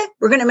 And I go, okay,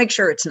 we're going to make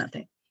sure it's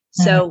nothing.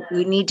 Mm-hmm. So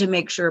we need to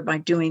make sure by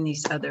doing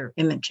these other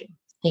imaging.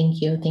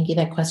 Thank you. Thank you.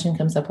 That question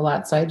comes up a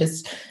lot. So I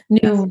just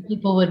knew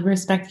people would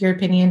respect your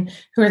opinion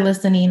who are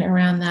listening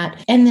around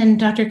that. And then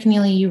Dr.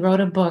 Connealy, you wrote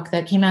a book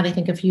that came out, I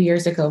think, a few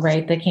years ago,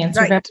 right? The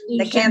Cancer Revolution.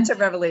 The Cancer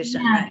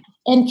Revolution, yeah. Right.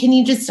 And can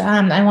you just,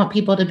 I want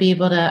people to be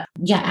able to,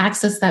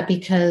 access that,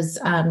 because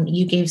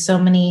you gave so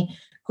many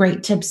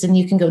great tips, and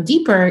you can go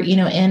deeper,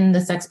 in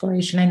this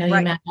exploration. I know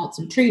you mapped out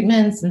some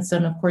treatments and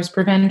some, of course,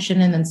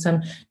 prevention, and then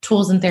some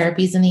tools and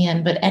therapies in the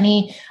end, but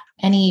any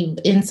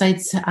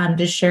insights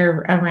to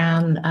share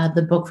around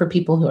the book for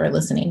people who are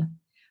listening?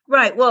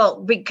 Right.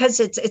 Well,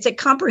 because it's a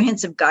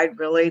comprehensive guide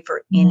really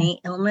for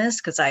any illness,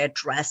 because I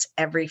address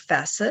every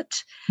facet,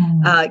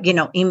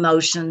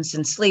 emotions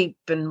and sleep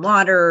and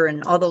water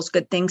and all those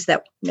good things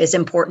that is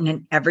important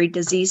in every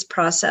disease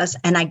process.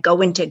 And I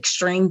go into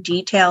extreme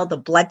detail, the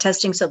blood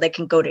testing, so they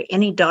can go to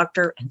any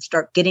doctor and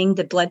start getting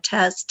the blood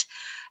test.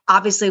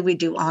 Obviously, we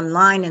do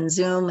online and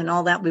Zoom and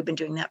all that. We've been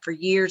doing that for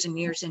years and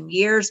years and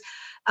years.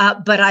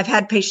 But I've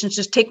had patients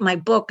just take my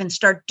book and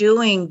start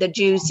doing the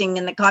juicing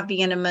and the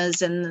coffee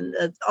enemas and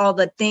all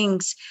the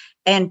things,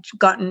 and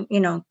gotten,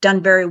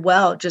 done very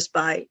well just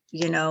by,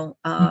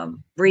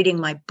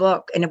 reading my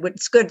book. And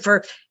it's good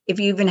for if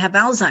you even have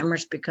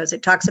Alzheimer's, because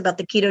it talks about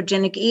the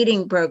ketogenic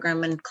eating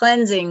program and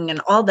cleansing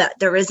and all that.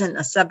 There isn't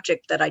a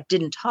subject that I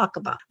didn't talk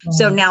about. Mm-hmm.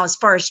 So now, as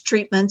far as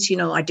treatments,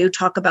 I do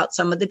talk about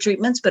some of the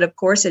treatments, but of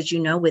course, as you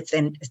know,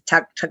 within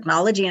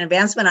technology and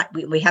advancement,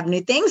 we have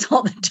new things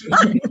all the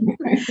time.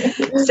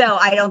 So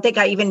I don't think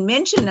I even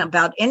mentioned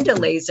about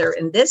endolaser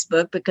in this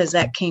book, because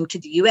that came to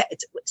the U.S.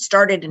 It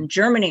started in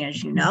Germany,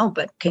 as you know,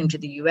 but came to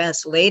the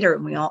U.S. later,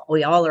 and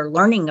we all are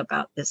learning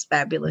about this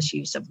fabulous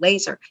use of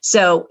laser.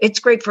 So it's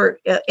great for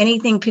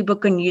anything. People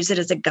can use it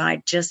as a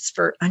guide just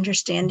for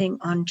understanding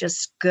on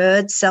just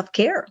good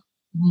self-care.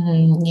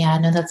 Yeah,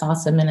 no, that's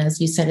awesome. And as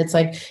you said, it's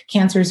like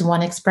cancer is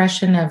one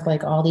expression of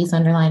like all these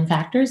underlying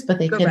factors, but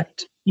they Correct.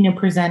 can,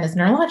 present as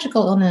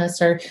neurological illness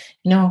or,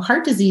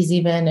 heart disease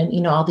even,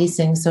 and, all these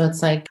things. So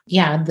it's like,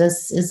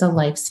 this is a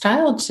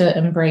lifestyle to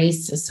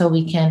embrace so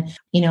we can,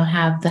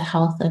 have the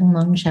health and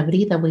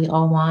longevity that we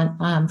all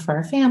want for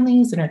our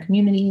families and our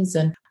communities.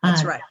 And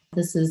that's right.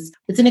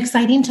 It's an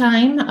exciting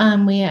time.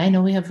 I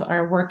know we have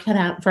our work cut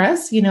out for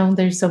us.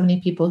 There's so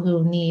many people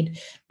who need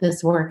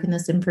this work and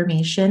this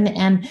information.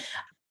 And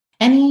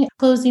any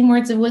closing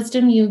words of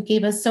wisdom? You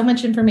gave us so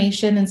much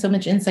information and so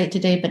much insight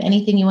today, but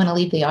anything you want to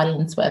leave the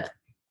audience with?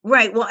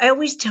 Right. Well, I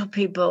always tell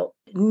people,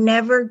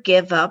 never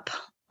give up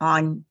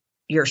on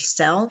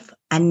yourself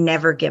and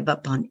never give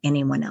up on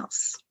anyone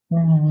else.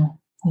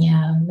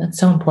 Yeah, that's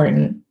so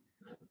important.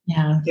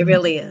 Yeah, it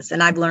really is.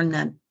 And I've learned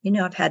that,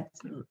 I've had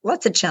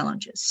lots of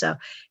challenges. So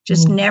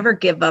just never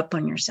give up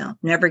on yourself.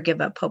 Never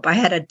give up hope. I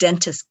had a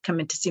dentist come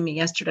in to see me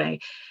yesterday,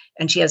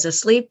 and she has a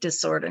sleep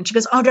disorder. And she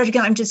goes, oh, Dr.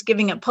 I'm just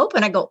giving up hope.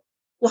 And I go,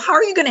 well, how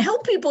are you going to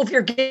help people if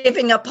you're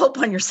giving up hope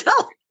on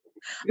yourself?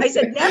 I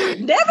said,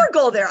 never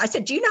go there. I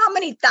said, do you know how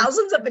many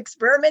thousands of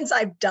experiments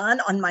I've done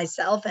on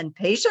myself and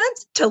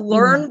patients to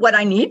learn what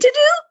I need to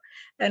do?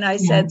 And I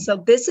said, so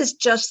this is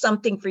just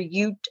something for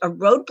you, a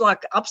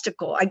roadblock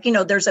obstacle.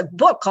 There's a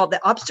book called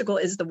The Obstacle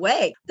is the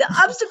Way. The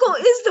obstacle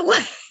is the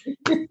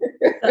way.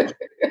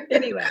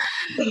 Anyway.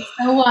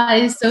 So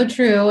wise, so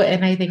true.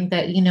 And I think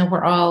that,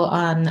 we're all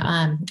on,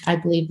 I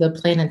believe, the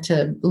planet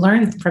to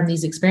learn from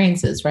these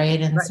experiences, right?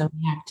 And so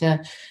we have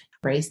to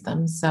embrace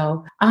them.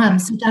 So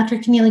Dr.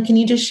 Connealy, can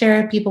you just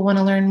share if people want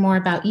to learn more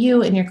about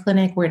you and your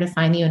clinic, where to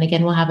find you? And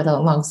again, we'll have it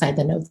alongside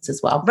the notes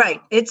as well. Right.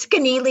 It's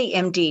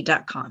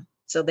ConneallyMD.com.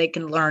 so they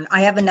can learn.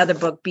 I have another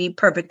book, Be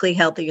Perfectly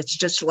Healthy. It's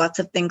just lots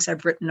of things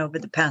I've written over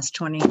the past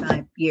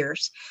 25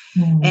 years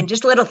and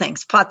just little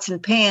things, pots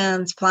and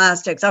pans,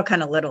 plastics, all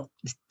kind of little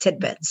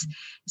tidbits.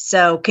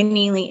 So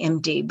Conneally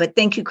MD. But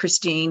thank you,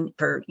 Christine,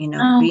 for,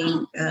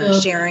 being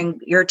sharing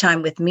your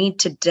time with me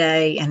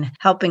today and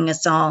helping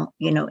us all,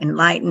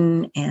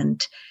 enlighten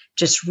and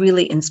just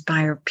really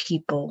inspire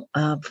people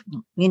of,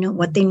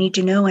 what they need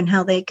to know and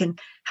how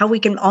we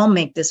can all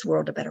make this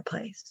world a better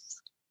place.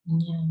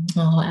 Yeah.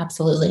 Oh,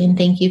 absolutely. And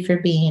thank you for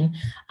being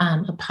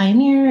a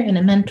pioneer and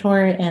a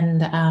mentor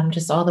and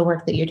just all the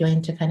work that you're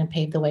doing to kind of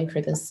pave the way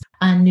for this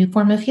new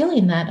form of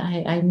healing that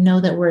I know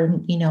that we're,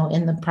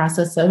 in the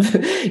process of,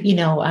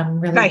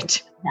 really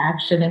right.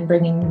 action and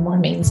bringing more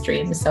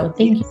mainstream. So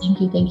thank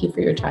you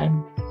for your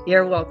time.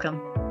 You're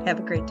welcome. Have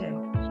a great day.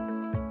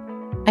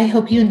 I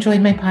hope you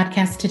enjoyed my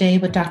podcast today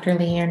with Dr.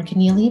 Leigh Erin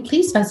Connealy.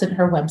 Please visit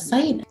her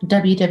website,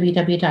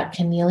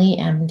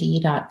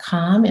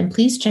 www.conneallymd.com, and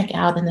please check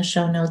out in the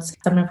show notes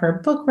some of her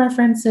book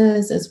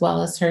references as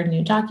well as her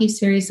new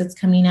docuseries that's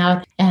coming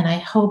out. And I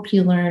hope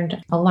you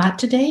learned a lot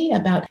today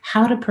about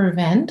how to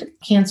prevent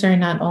cancer,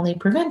 and not only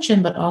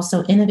prevention, but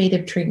also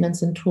innovative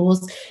treatments and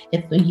tools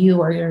if you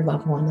or your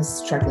loved one is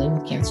struggling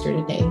with cancer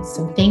today.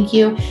 So thank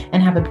you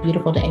and have a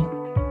beautiful day.